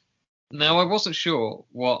 Now I wasn't sure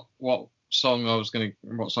what songs I was going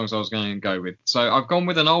to go with. So I've gone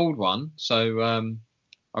with an old one. So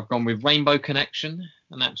I've gone with Rainbow Connection,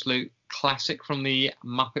 an absolute classic from the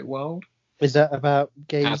Muppet world. Is that about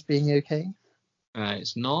gays being okay?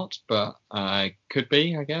 It's not, but could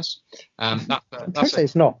be, I guess. Don't say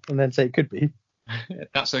it's not, and then say it could be.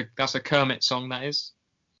 That's a Kermit song, that is.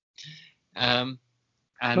 And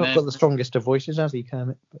not got the strongest of voices, has he,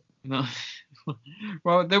 Kermit? But... No.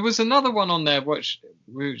 Well, there was another one on there which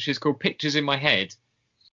is called Pictures in My Head,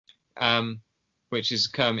 which is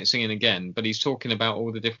Kermit singing again, but he's talking about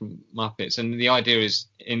all the different Muppets, and the idea is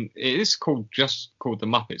it is called The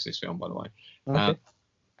Muppets, this film, by the way. Okay.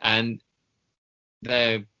 And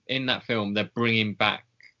they're in that film, they're bringing back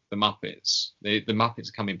the Muppets. The Muppets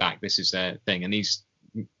are coming back. This is their thing, and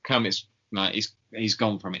Kermit's like he's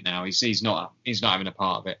gone from it now. He's not having a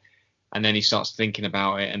part of it. And then he starts thinking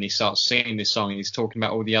about it, and he starts singing this song, and he's talking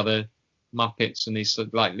about all the other Muppets and these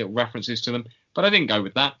like little references to them. But I didn't go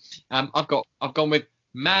with that. I've gone with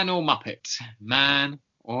Man or Muppet,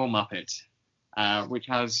 which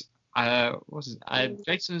has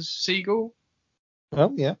Jason Segel.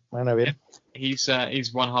 Oh yeah, I know him. He's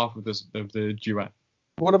one half of the duet.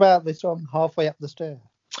 What about this song, Halfway Up the Stair?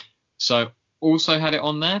 So also had it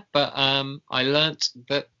on there, but I learnt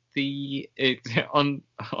that on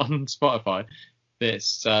Spotify,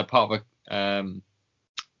 this part of a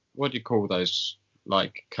what do you call those,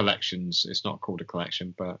 like, collections? It's not called a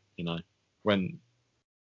collection, but a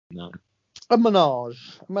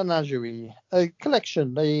menagerie, a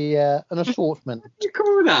collection, an assortment. What do you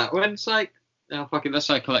call that when it's like, let's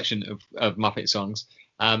say a collection of Muppet songs.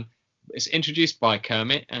 It's introduced by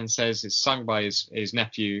Kermit and says it's sung by his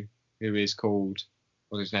nephew, who is called,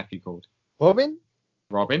 what's his nephew called? Robin.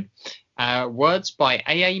 Words by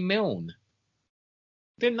A.A. Milne.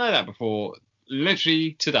 Didn't know that before,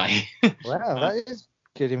 literally today. Wow, that is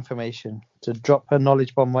good information to drop a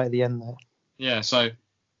knowledge bomb right at the end there. Yeah, so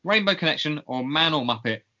Rainbow Connection or Man or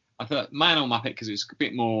Muppet. I thought Man or Muppet because it's a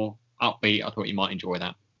bit more upbeat. I thought you might enjoy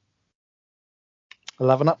that. I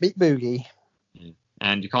love an upbeat boogie. Yeah.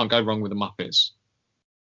 And you can't go wrong with the Muppets.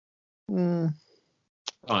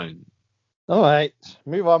 Fine. All right,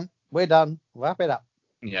 move on. We're done. Wrap it up.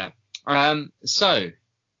 Yeah. So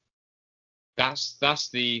that's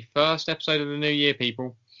the first episode of the new year,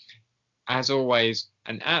 people. As always,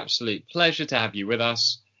 an absolute pleasure to have you with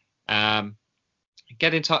us.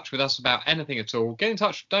 Get in touch with us about anything at all. Get in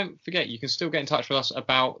touch. Don't forget, you can still get in touch with us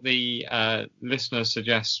about the listener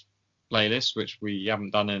suggest playlist, which we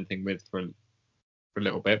haven't done anything with for a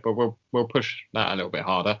little bit, but we'll push that a little bit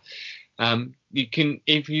harder. You can,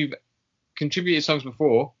 if you've contributed songs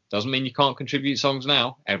before, doesn't mean you can't contribute songs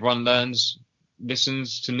now. Everyone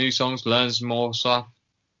listens to new songs, learns more stuff.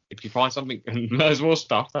 If you find something and learns more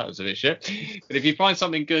stuff, that was a bit shit. But if you find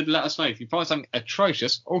something good, let us know. If you find something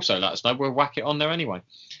atrocious, also let us know. We'll whack it on there anyway.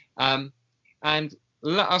 And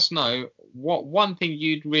let us know what one thing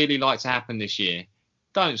you'd really like to happen this year.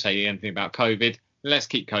 Don't say anything about COVID. Let's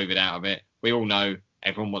keep COVID out of it. We all know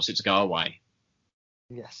everyone wants it to go away.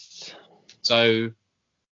 Yes. So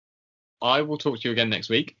I will talk to you again next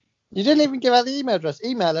week. You didn't even give out the email address.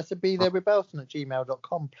 Email us at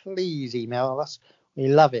betherewithbelson@gmail.com. Please email us. We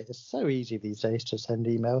love it. It's so easy these days to send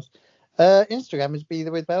emails. Instagram is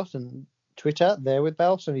betherewithbelson. Twitter, there with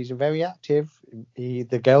Belson. He's very active.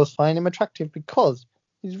 The girls find him attractive because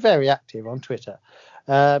he's very active on Twitter.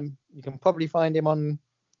 You can probably find him on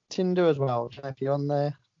Tinder as well. I don't know if you're on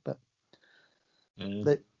there, but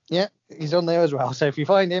yeah, he's on there as well. So if you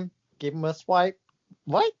find him, give him a swipe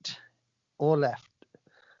right or left?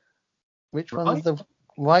 Which Right. one's the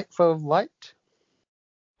right for right?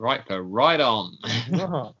 Right for right on.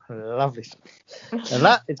 Oh, lovely stuff. And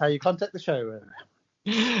that is how you contact the show.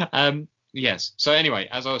 Yes. So anyway,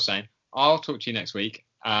 as I was saying, I'll talk to you next week.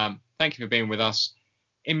 Thank you for being with us.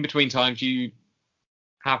 In between times, you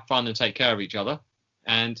have fun and take care of each other.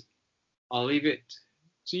 And I'll leave it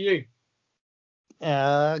to you.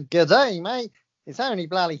 Good day, mate. It's only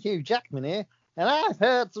bloody Hugh Jackman here, and I've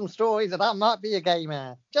heard some stories that I might be a gay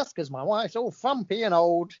man, just 'cause my wife's all frumpy and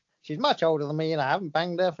old. She's much older than me, and I haven't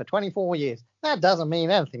banged her for 24 years. That doesn't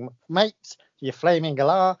mean anything, mates. You flaming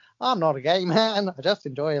galah. I'm not a gay man. I just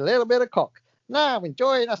enjoy a little bit of cock. Now,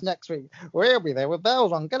 enjoy us next week. We'll be there with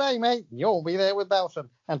bells on. Good day, mate. You'll be there with Belson.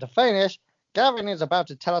 And to finish, Gavin is about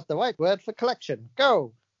to tell us the right word for collection.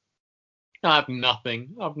 Go. I have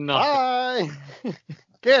nothing. Bye.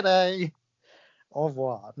 Good day. Au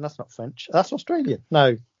revoir. That's not French. That's Australian.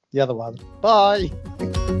 No, the other one. Bye.